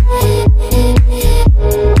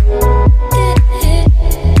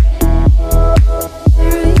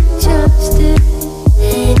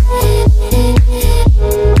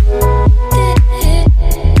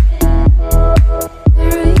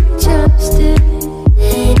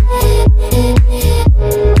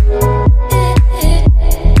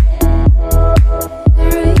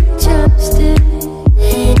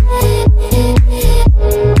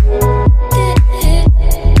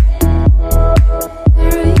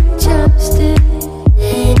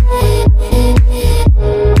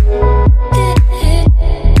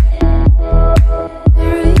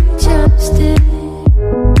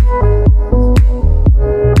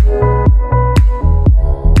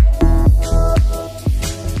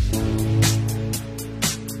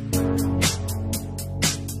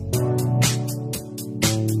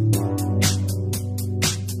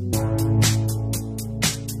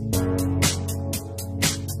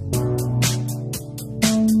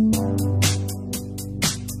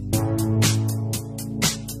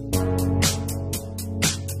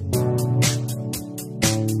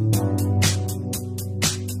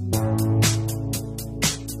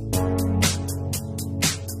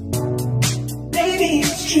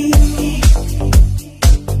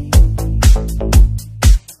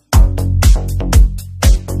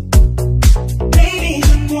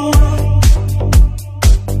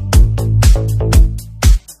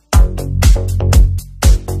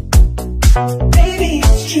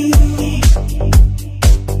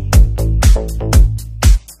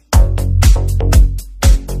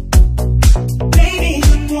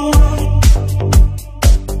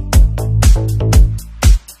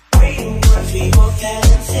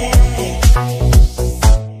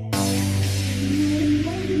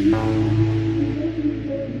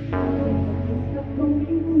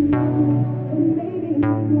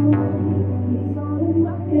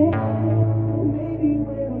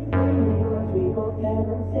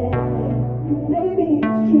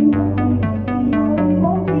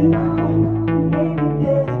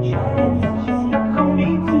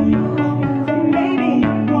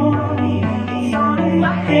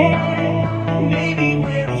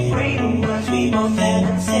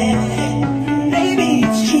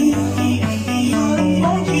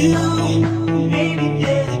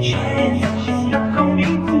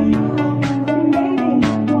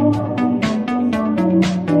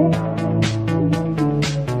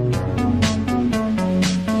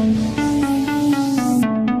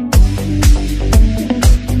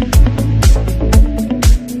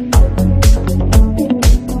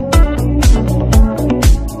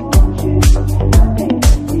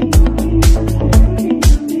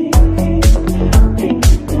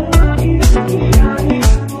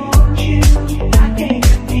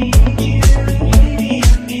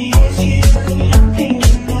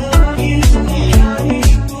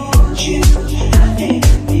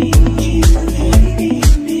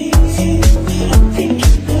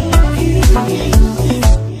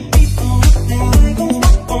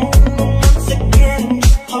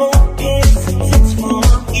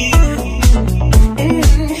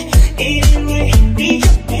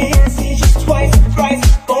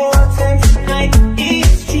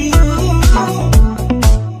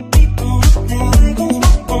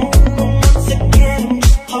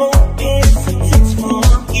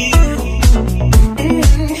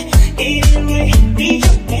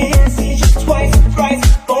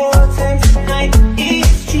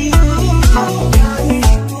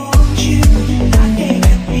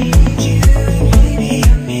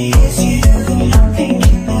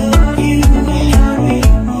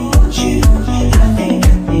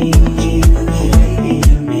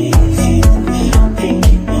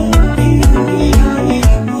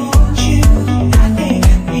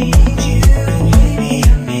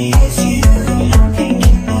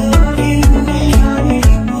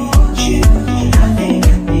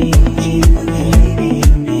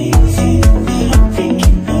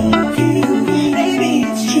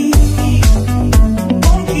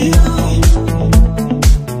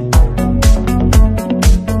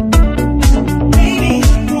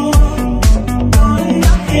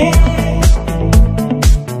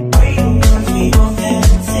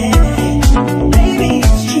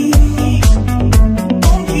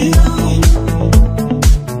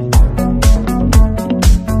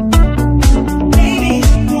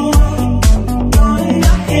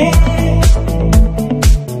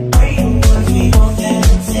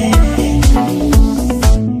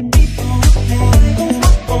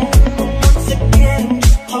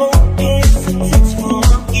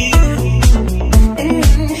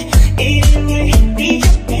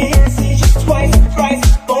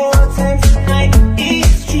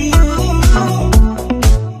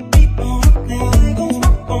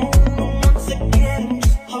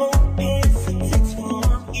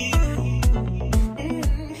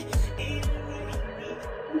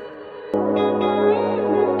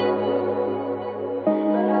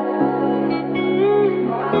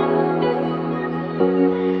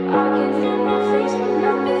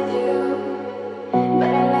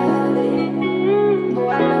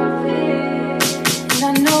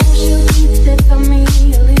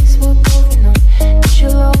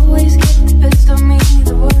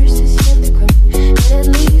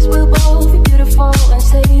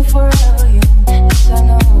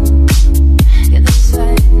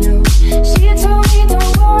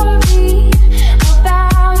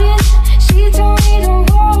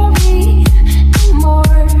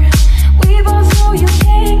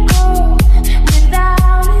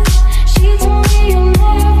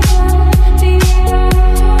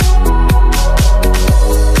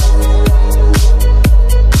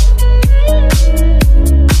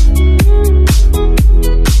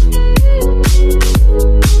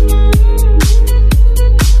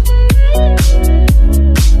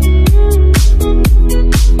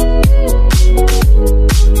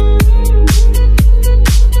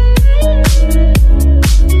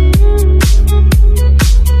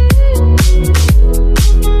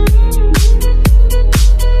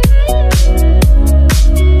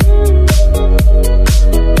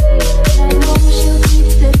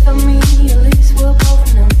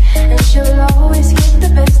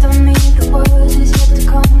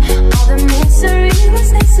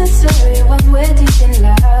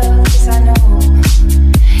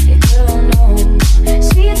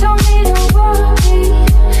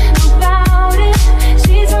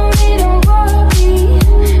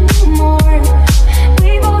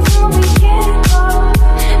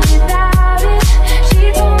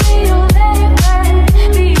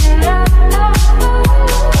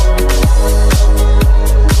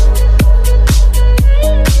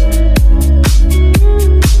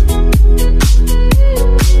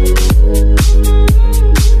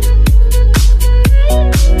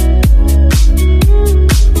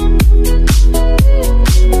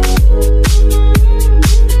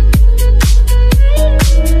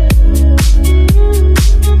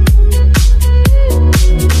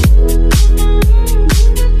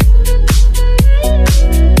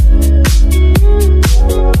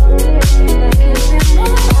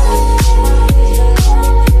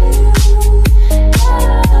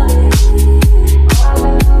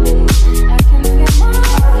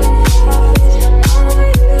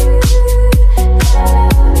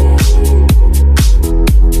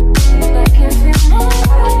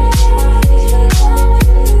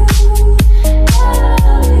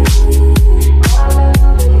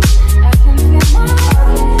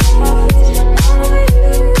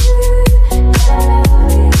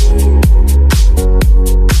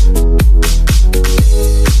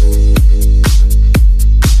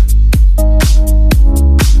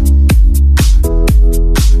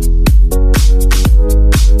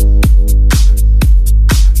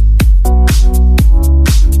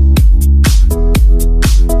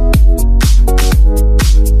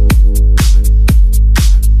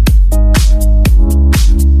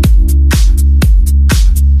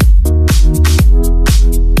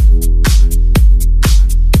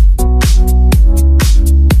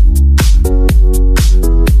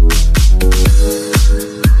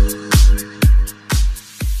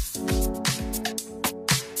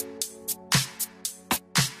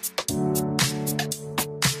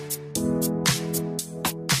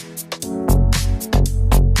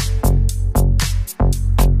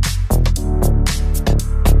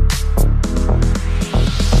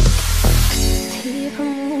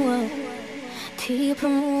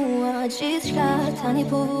 не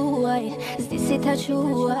puoi, zdisi ta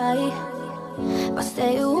chuai.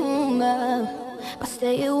 Bastei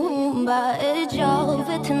umba, e già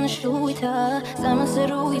vetten shuita, sama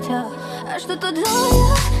seruita. Ashtu to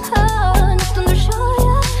doja, naftu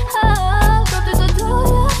ndorshoja, proprio to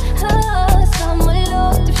doja, samo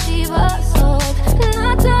lot të fshiva sot.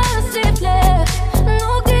 Nata si flet,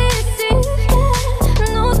 nuk di si flet,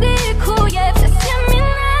 nuk di ku je, pse s'jemi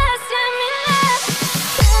ne, s'jemi ne.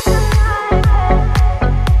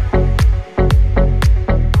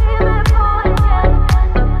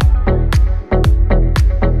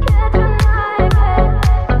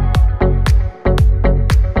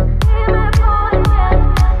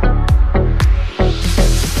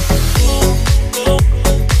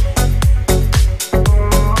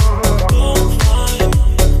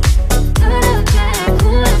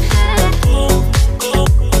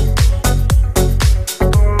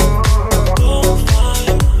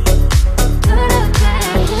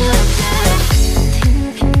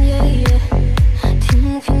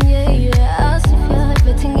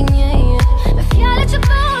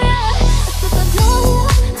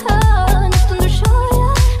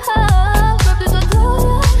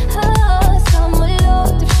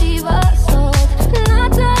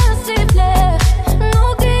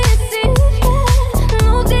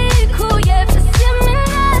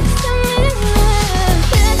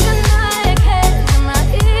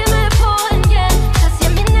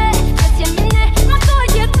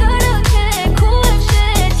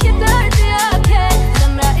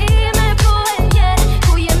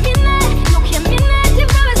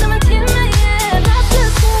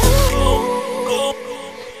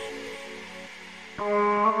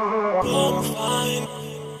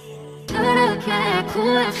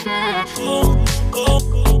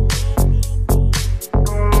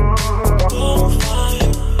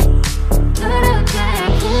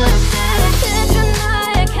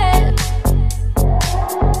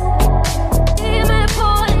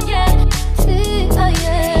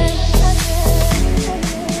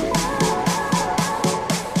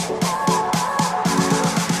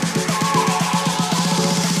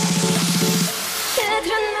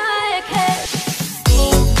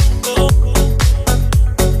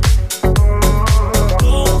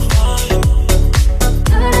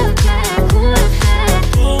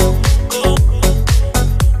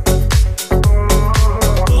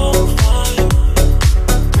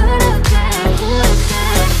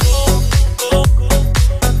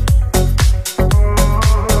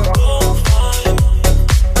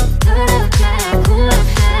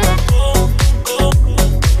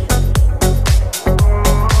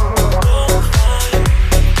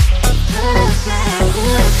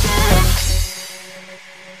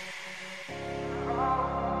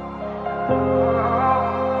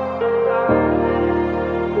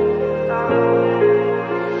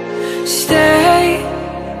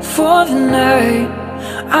 For the night,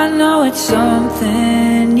 I know it's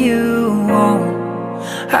something you want.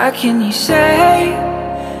 How can you say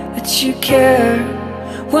that you care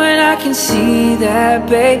when I can see that,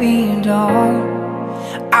 baby, you don't?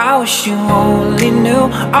 I wish you only knew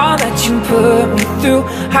all that you put me through.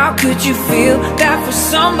 How could you feel that for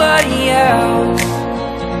somebody else?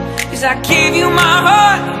 'Cause I gave you my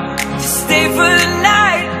heart to stay for the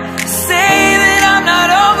night, to say that I'm not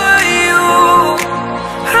over you.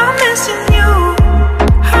 I'm missing you,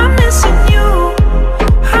 I'm missing you,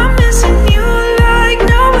 I'm missing you like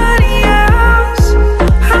nobody else.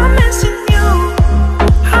 I'm missing you,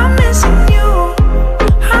 I'm missing you,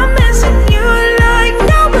 I'm missing you like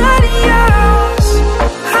nobody else.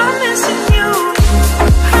 I'm missing you,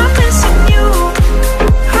 I'm missing you,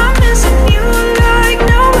 I'm missing you like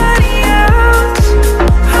nobody else.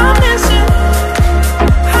 I'm missing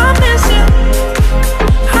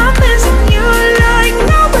you like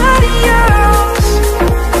nobody else.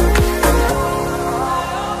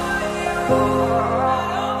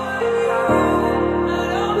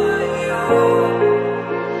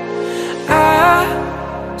 I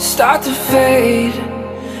start to fade.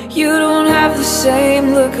 You don't have the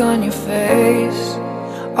same look on your face.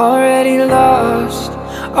 Already lost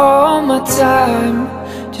all my time.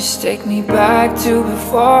 Just take me back to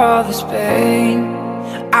before all this pain.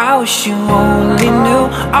 I wish you only knew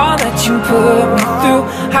all that you put me through.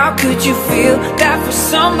 How could you feel that for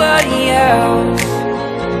somebody else?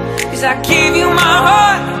 'Cause I gave you my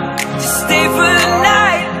heart to stay for the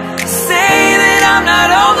night, to say that I'm not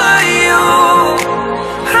over you.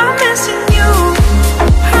 I'm missing you,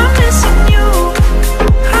 I'm missing you,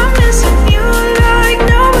 I'm missing you like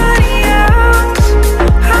nobody else.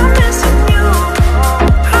 I'm missing you,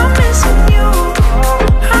 I'm missing you,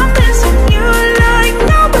 I'm missing you like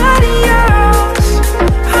nobody else.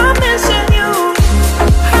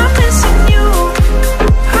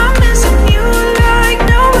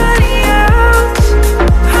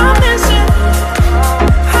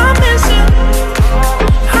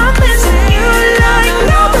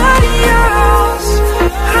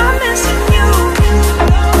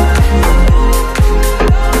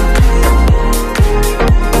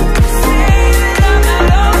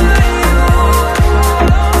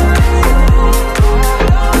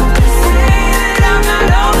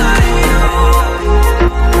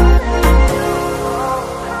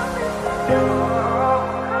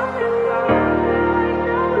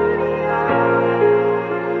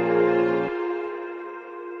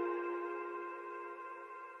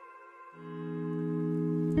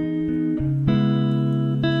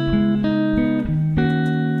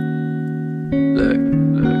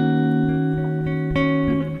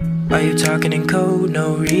 Why you talking in code,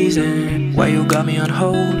 no reason? Why you got me on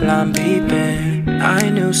hold, I'm beeping? I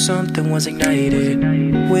knew something was ignited.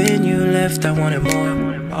 When you left I wanted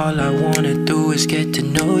more. All I wanna do is get to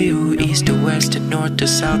know you. East to west to north to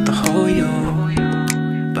south, the whole you.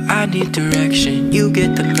 But I need direction, you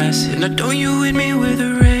get the message. Now don't you hit me with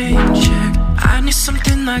a rain check. I need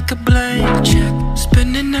something like a blank check.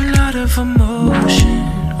 Spending a lot of emotion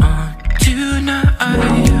on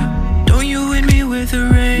tonight. Don't you hit me with a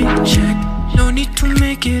rain check. No need to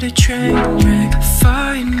make it a train wreck.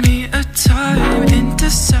 Find me a time and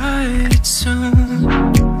decide it soon.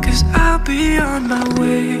 Cause I'll be on my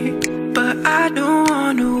way, but I don't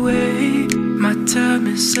wanna wait. My time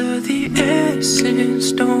is of the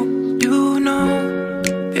essence, don't you know?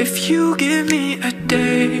 If you give me a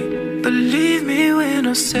day, believe me when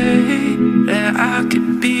I say that I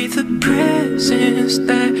could be the presence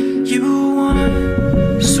that you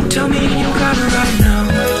want. So tell me you got it right now,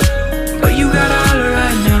 but you got it all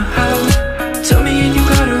right now. Tell me and you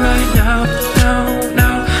got it right now,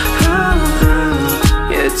 now.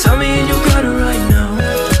 Yeah, tell me and you got it right now,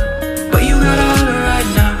 but you got it all right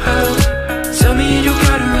now. Tell me and you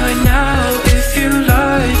got it right now. If you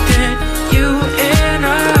like, then you and I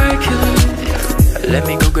can. Let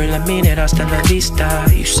me go, girl, I mean it, hasta la vista.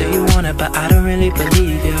 You say you want it, but I don't really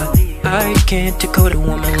believe ya. I can't decode a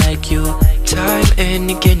woman like you. Time and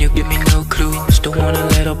again, you give me no clue. Still want a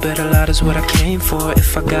little bit, a lot is what I came for.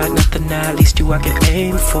 If I got nothing now, at least you I can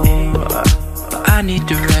aim for. But I need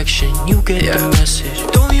direction, you get the message.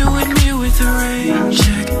 Don't you hit me with a rain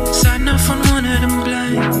check. Sign off on one of them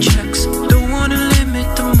blank checks. Don't wanna limit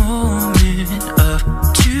the moment of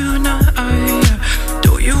tonight.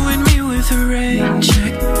 Don't you hit me with a rain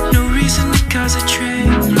check. No reason to cause a train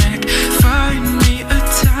wreck. Find me a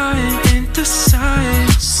time and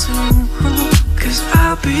decide soon. Cause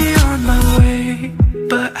I'll be on my way,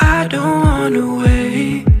 but I don't wanna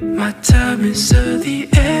wait. My time is of the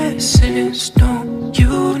essence, don't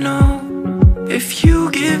you know? If you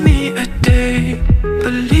give me a day,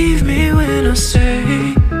 believe me when I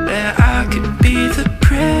say that I could be the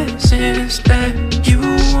presence that you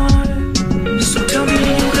want. So tell me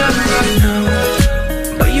you got it right now,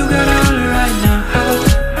 but you got it all right now.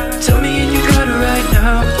 Tell me and you got it right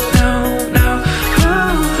now, now.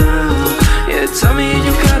 Yeah, tell me and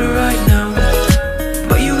you got it right now,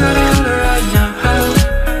 but you got it all right now.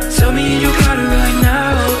 Tell me and you got it right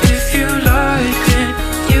now. If you like it,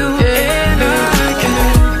 you and I can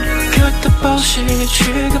cut the bullshit,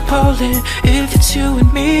 trigger pulling. If it's you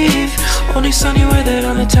and me, only sunny weather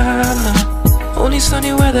on the timeline. Only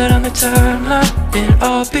sunny weather on the timeline, and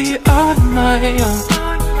I'll be on my own.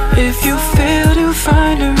 If you fail to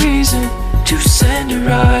find a reason to send it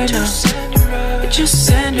right now, just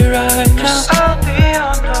send it right now. I'll be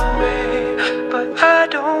on the way, but I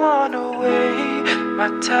don't wanna wait. My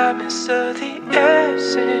time is of the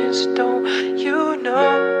essence, don't you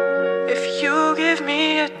know? If you give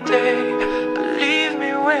me a day, believe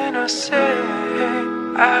me when I say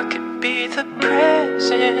I could be the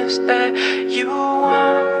presence that you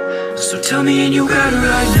want. So tell me and you got it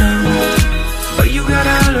right now, but you got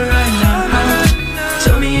it all right now.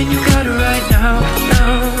 Tell me and you got it right now,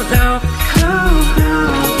 now.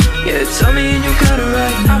 Yeah, tell me and you got it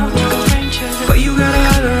right now, but you got it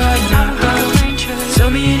all right now. Tell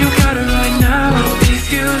me and you got it right now.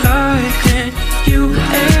 If you like, then you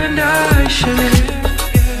and I should.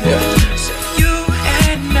 So you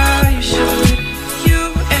and I should. You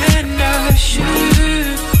and I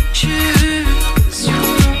should. Cause you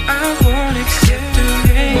know I won't accept the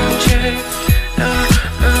rain check.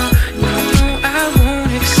 You know I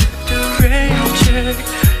won't accept the rain check.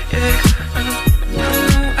 No,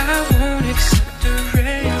 I won't accept the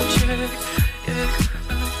rain check.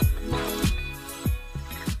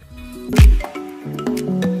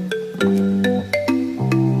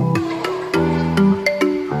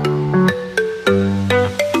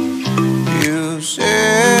 You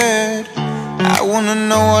said, I wanna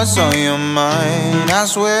know what's on your mind. I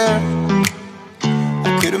swear,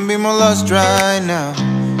 I couldn't be more lost right now.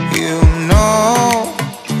 You know,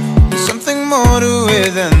 there's something more to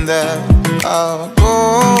it than that. I'll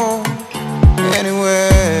go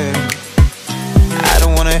anywhere. I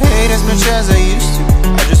don't wanna hate as much as I used to.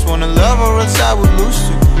 I just wanna love or else I would lose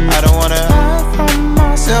you. I don't wanna hide from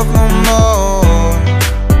myself no more.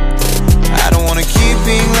 I don't wanna keep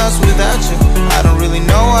being lost without you. I don't really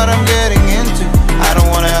know what I'm getting into. I don't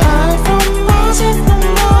wanna hide from myself no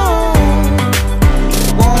more.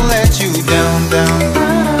 Won't let you down, down,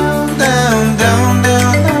 down, down,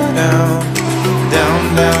 down, down, down,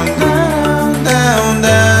 down, down, down,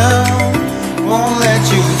 down. Won't let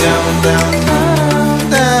you down, down,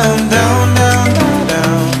 down, down.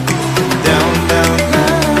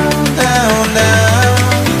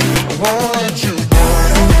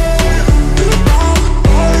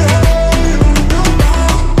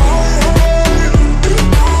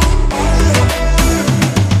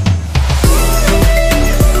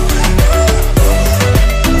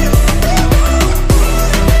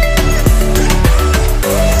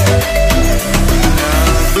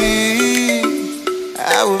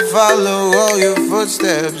 would follow all your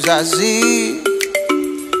footsteps. I see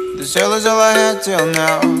this hell is all I had till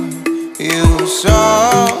now. You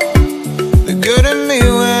saw the good in me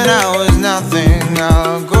when I was nothing.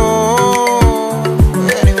 I'll go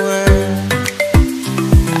anywhere.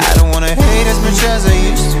 I don't wanna hate as much as I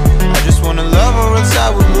used to. I just wanna love or else I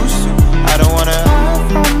would lose to. I don't wanna hide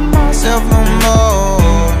from myself no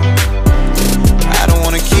more. I don't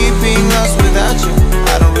wanna keep being lost without you.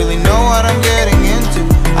 I don't really know what I'm getting into.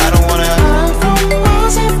 I don't wanna hide from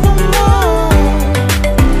myself no more.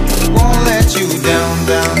 Won't let you down,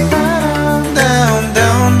 down, down,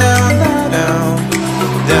 down, down, down,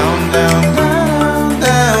 down, down, down,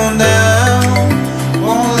 down, down.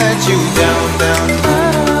 Won't let you down, down,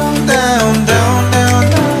 down, down, down,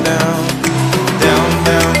 down, down,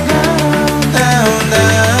 down, down,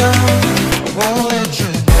 down. Won't let you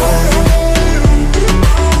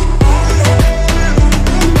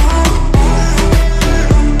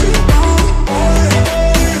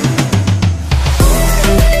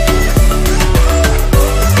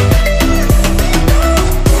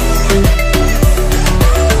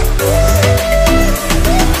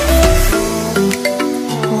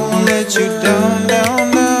you down,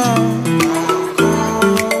 down, down.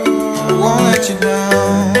 Won't let you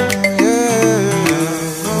down, yeah.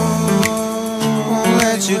 Won't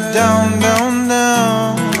let you down, down,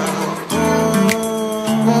 down.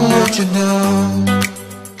 Won't let you down.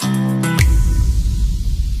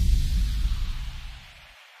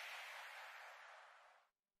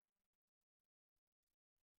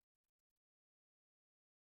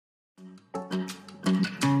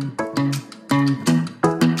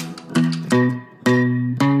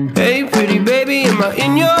 Hey pretty baby, am I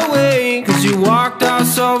in your way? Cause you walked out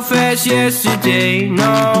so fast yesterday.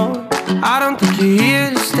 No, I don't think you're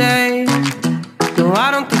here to stay. No,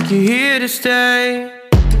 I don't think you're here to stay.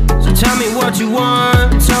 So tell me what you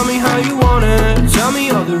want, tell me how you want it. Tell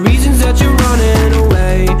me all the reasons that you're running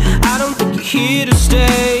away. I don't think you're here to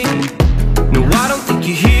stay. No, I don't think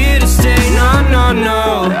you're here to stay. No, no,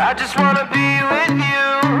 no. I just wanna be with you.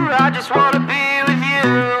 I just wanna be with you,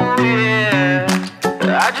 yeah.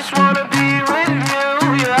 I just wanna be with you,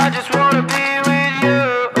 yeah. I just wanna be with you.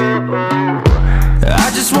 I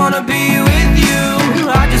just wanna be with you.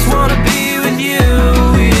 I just wanna be with you,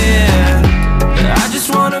 yeah. I just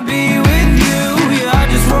wanna be with you, yeah. I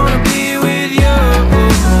just wanna be with you.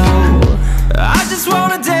 I just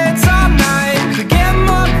wanna dance all night, forget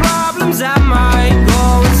my problems, I might go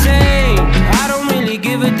insane. I don't really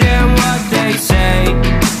give a damn what they say.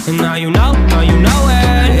 And now you know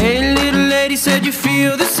it. Hey little lady, said you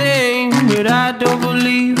feel the same, but I don't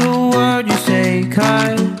believe a word you say.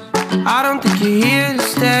 Cause I don't think you're here to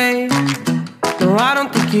stay. No, I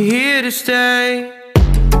don't think you're here to stay.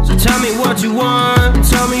 So tell me what you want,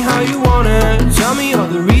 tell me how you want it. Tell me all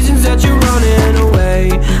the reasons that you're running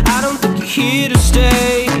away. I don't think you're here to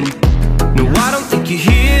stay. No, I don't think you're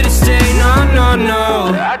here to stay. No, no,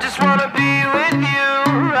 no. I just wanna be with you.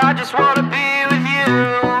 I just wanna be with you,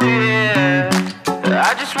 yeah.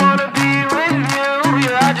 I just wanna be with you,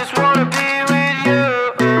 yeah. I just wanna be with you.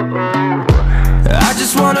 I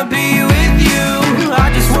just wanna be with you. I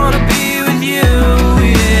just wanna be with you,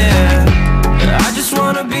 yeah. I just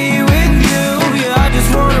wanna be with you, yeah. I just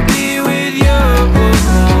wanna be with you.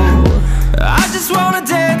 I just wanna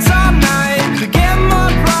dance all night, forget my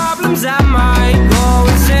problems, I might go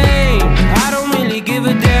insane. I don't really give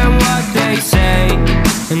a damn what they say.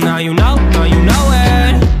 And now you know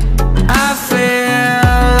it. I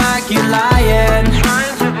feel like you're lying,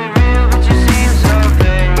 trying to be real, but you seem so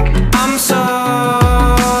fake. I'm so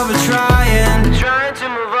over trying to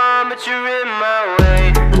move on, but you're in my way.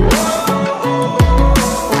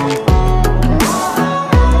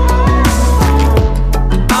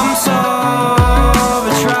 I'm so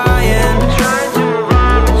over trying to move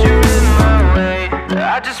on, but you're in my way.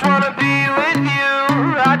 I just wanna be with you.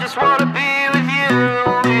 I just wanna be with you,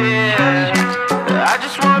 yeah. I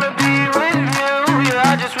just wanna be with you,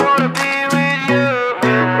 yeah. I just wanna be with you.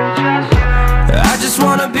 I just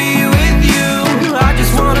wanna be with you. I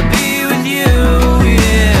just wanna be with you,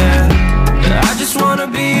 yeah. I just wanna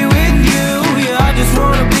be with you, yeah. I just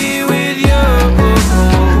wanna be with you.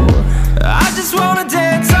 I just wanna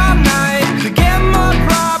dance all night, forget my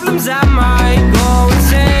problems, I might go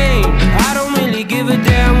insane. I don't really give a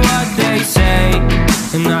damn what they say.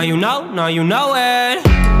 And now you know it.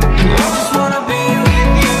 I just wanna be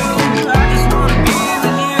with you. I just wanna be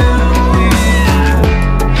with you, yeah.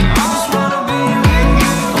 I just wanna be with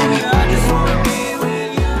you, yeah. I just wanna be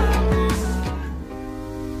with you.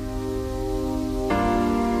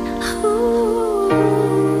 Ooh.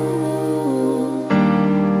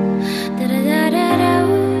 Da da da da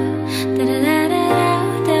da.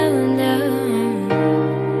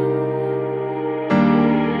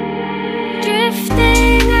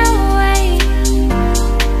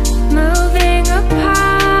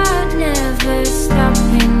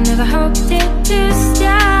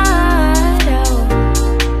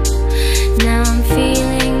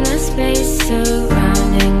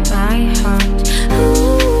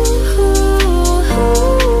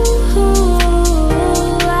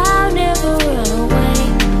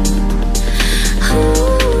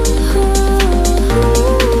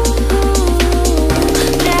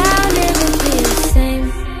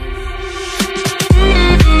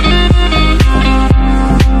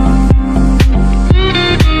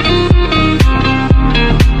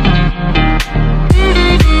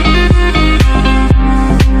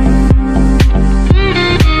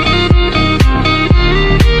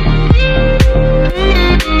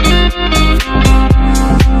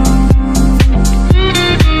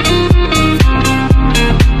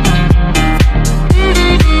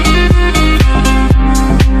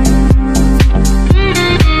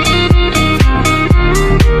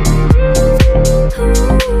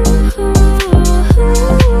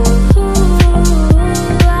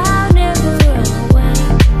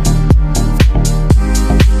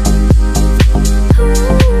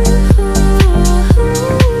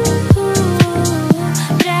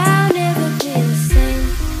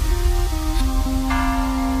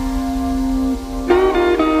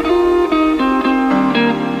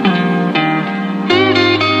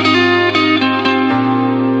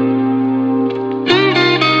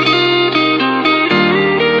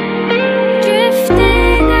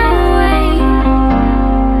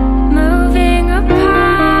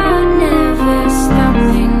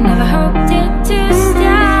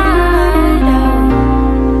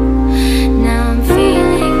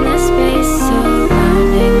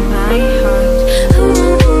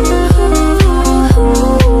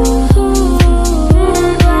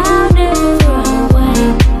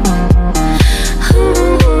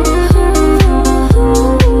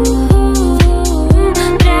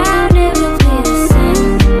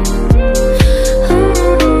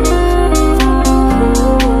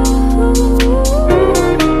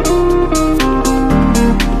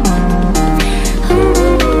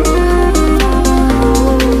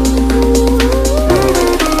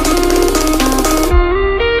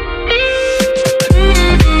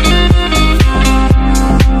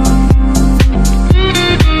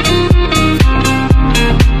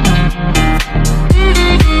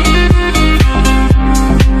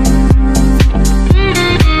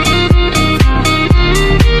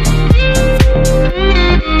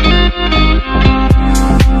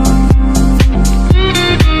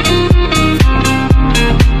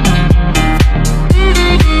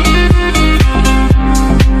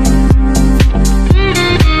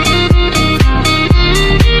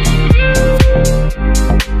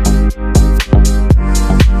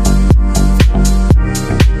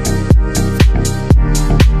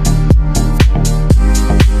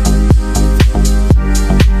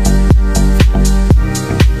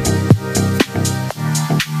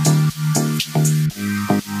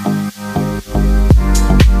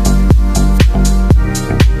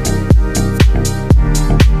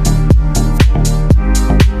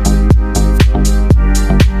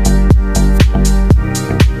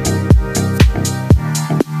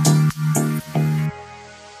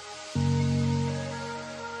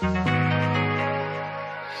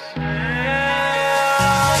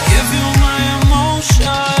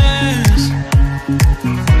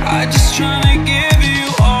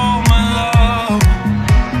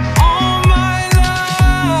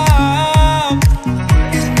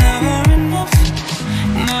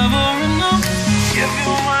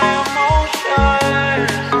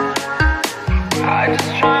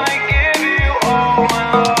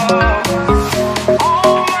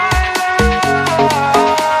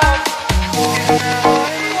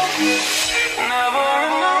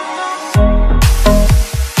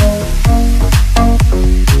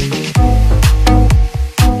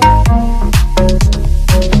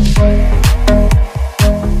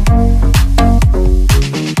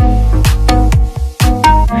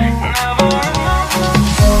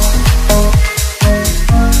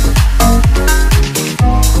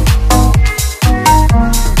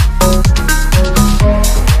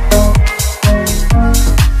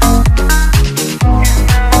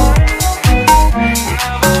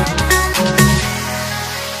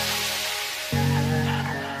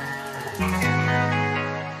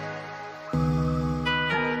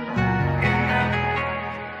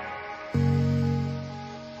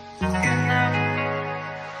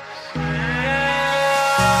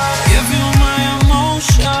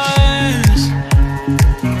 emotions.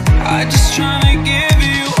 I just tryna give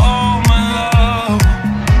you all my love.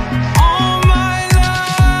 All my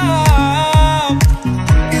love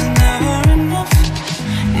is never enough,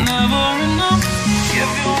 never enough.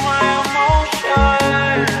 Give you my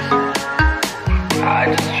emotions. I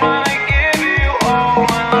just tryna give you all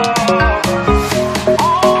my love.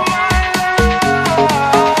 All my love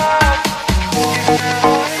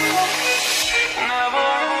is never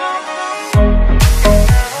enough,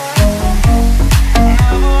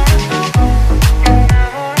 never enough.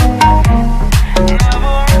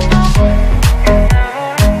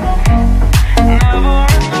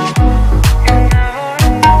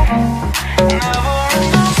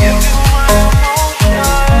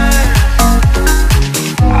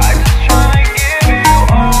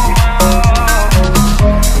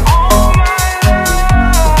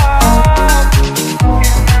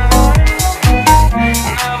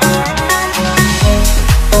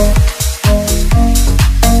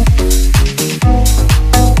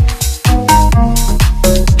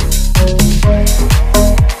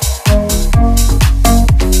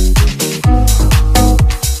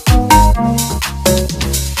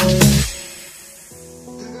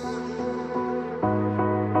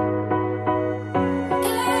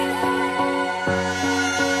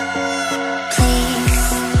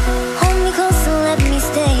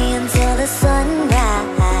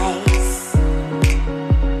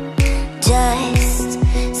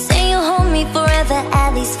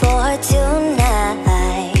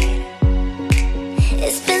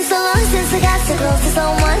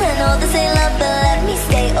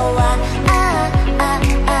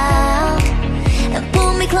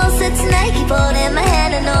 Tonight, keep holding my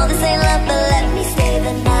hand. I know this ain't love, but let me stay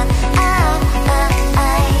the night.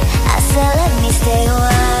 I said let me stay a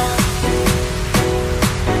while.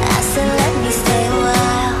 I said let me stay a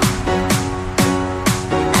while.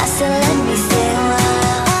 I said let me stay a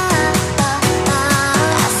while.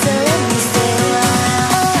 I said let me stay a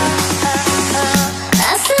while.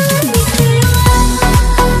 I said let me stay a while.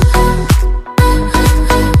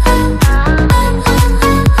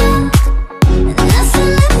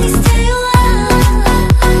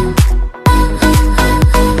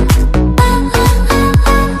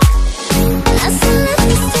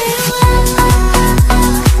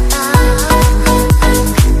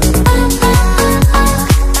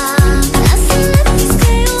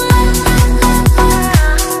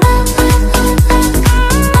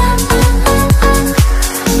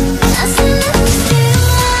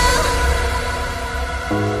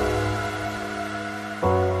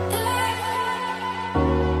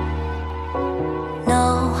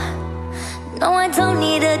 No, I don't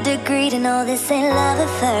need a degree to know this ain't love at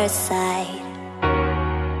first sight.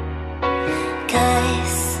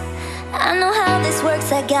 'Cause I know how this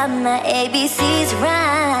works, I got my ABCs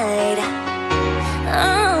right.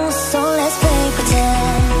 Oh, so let's play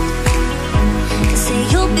pretend. Say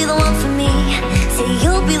you'll be the one for me. Say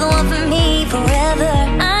you'll be the one for me forever.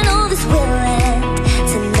 I know this will end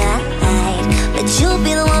tonight, but you'll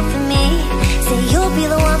be the one for me. Say you'll be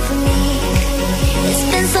the one for me. It's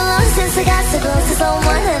been so long since I got so close to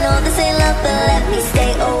someone. I know this ain't love, but let me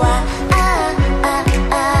stay a while.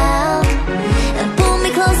 And pull me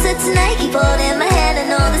closer tonight, keep holding my hand. I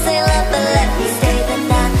know this ain't love, but let me stay the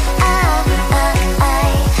night.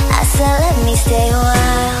 I said let me stay a while.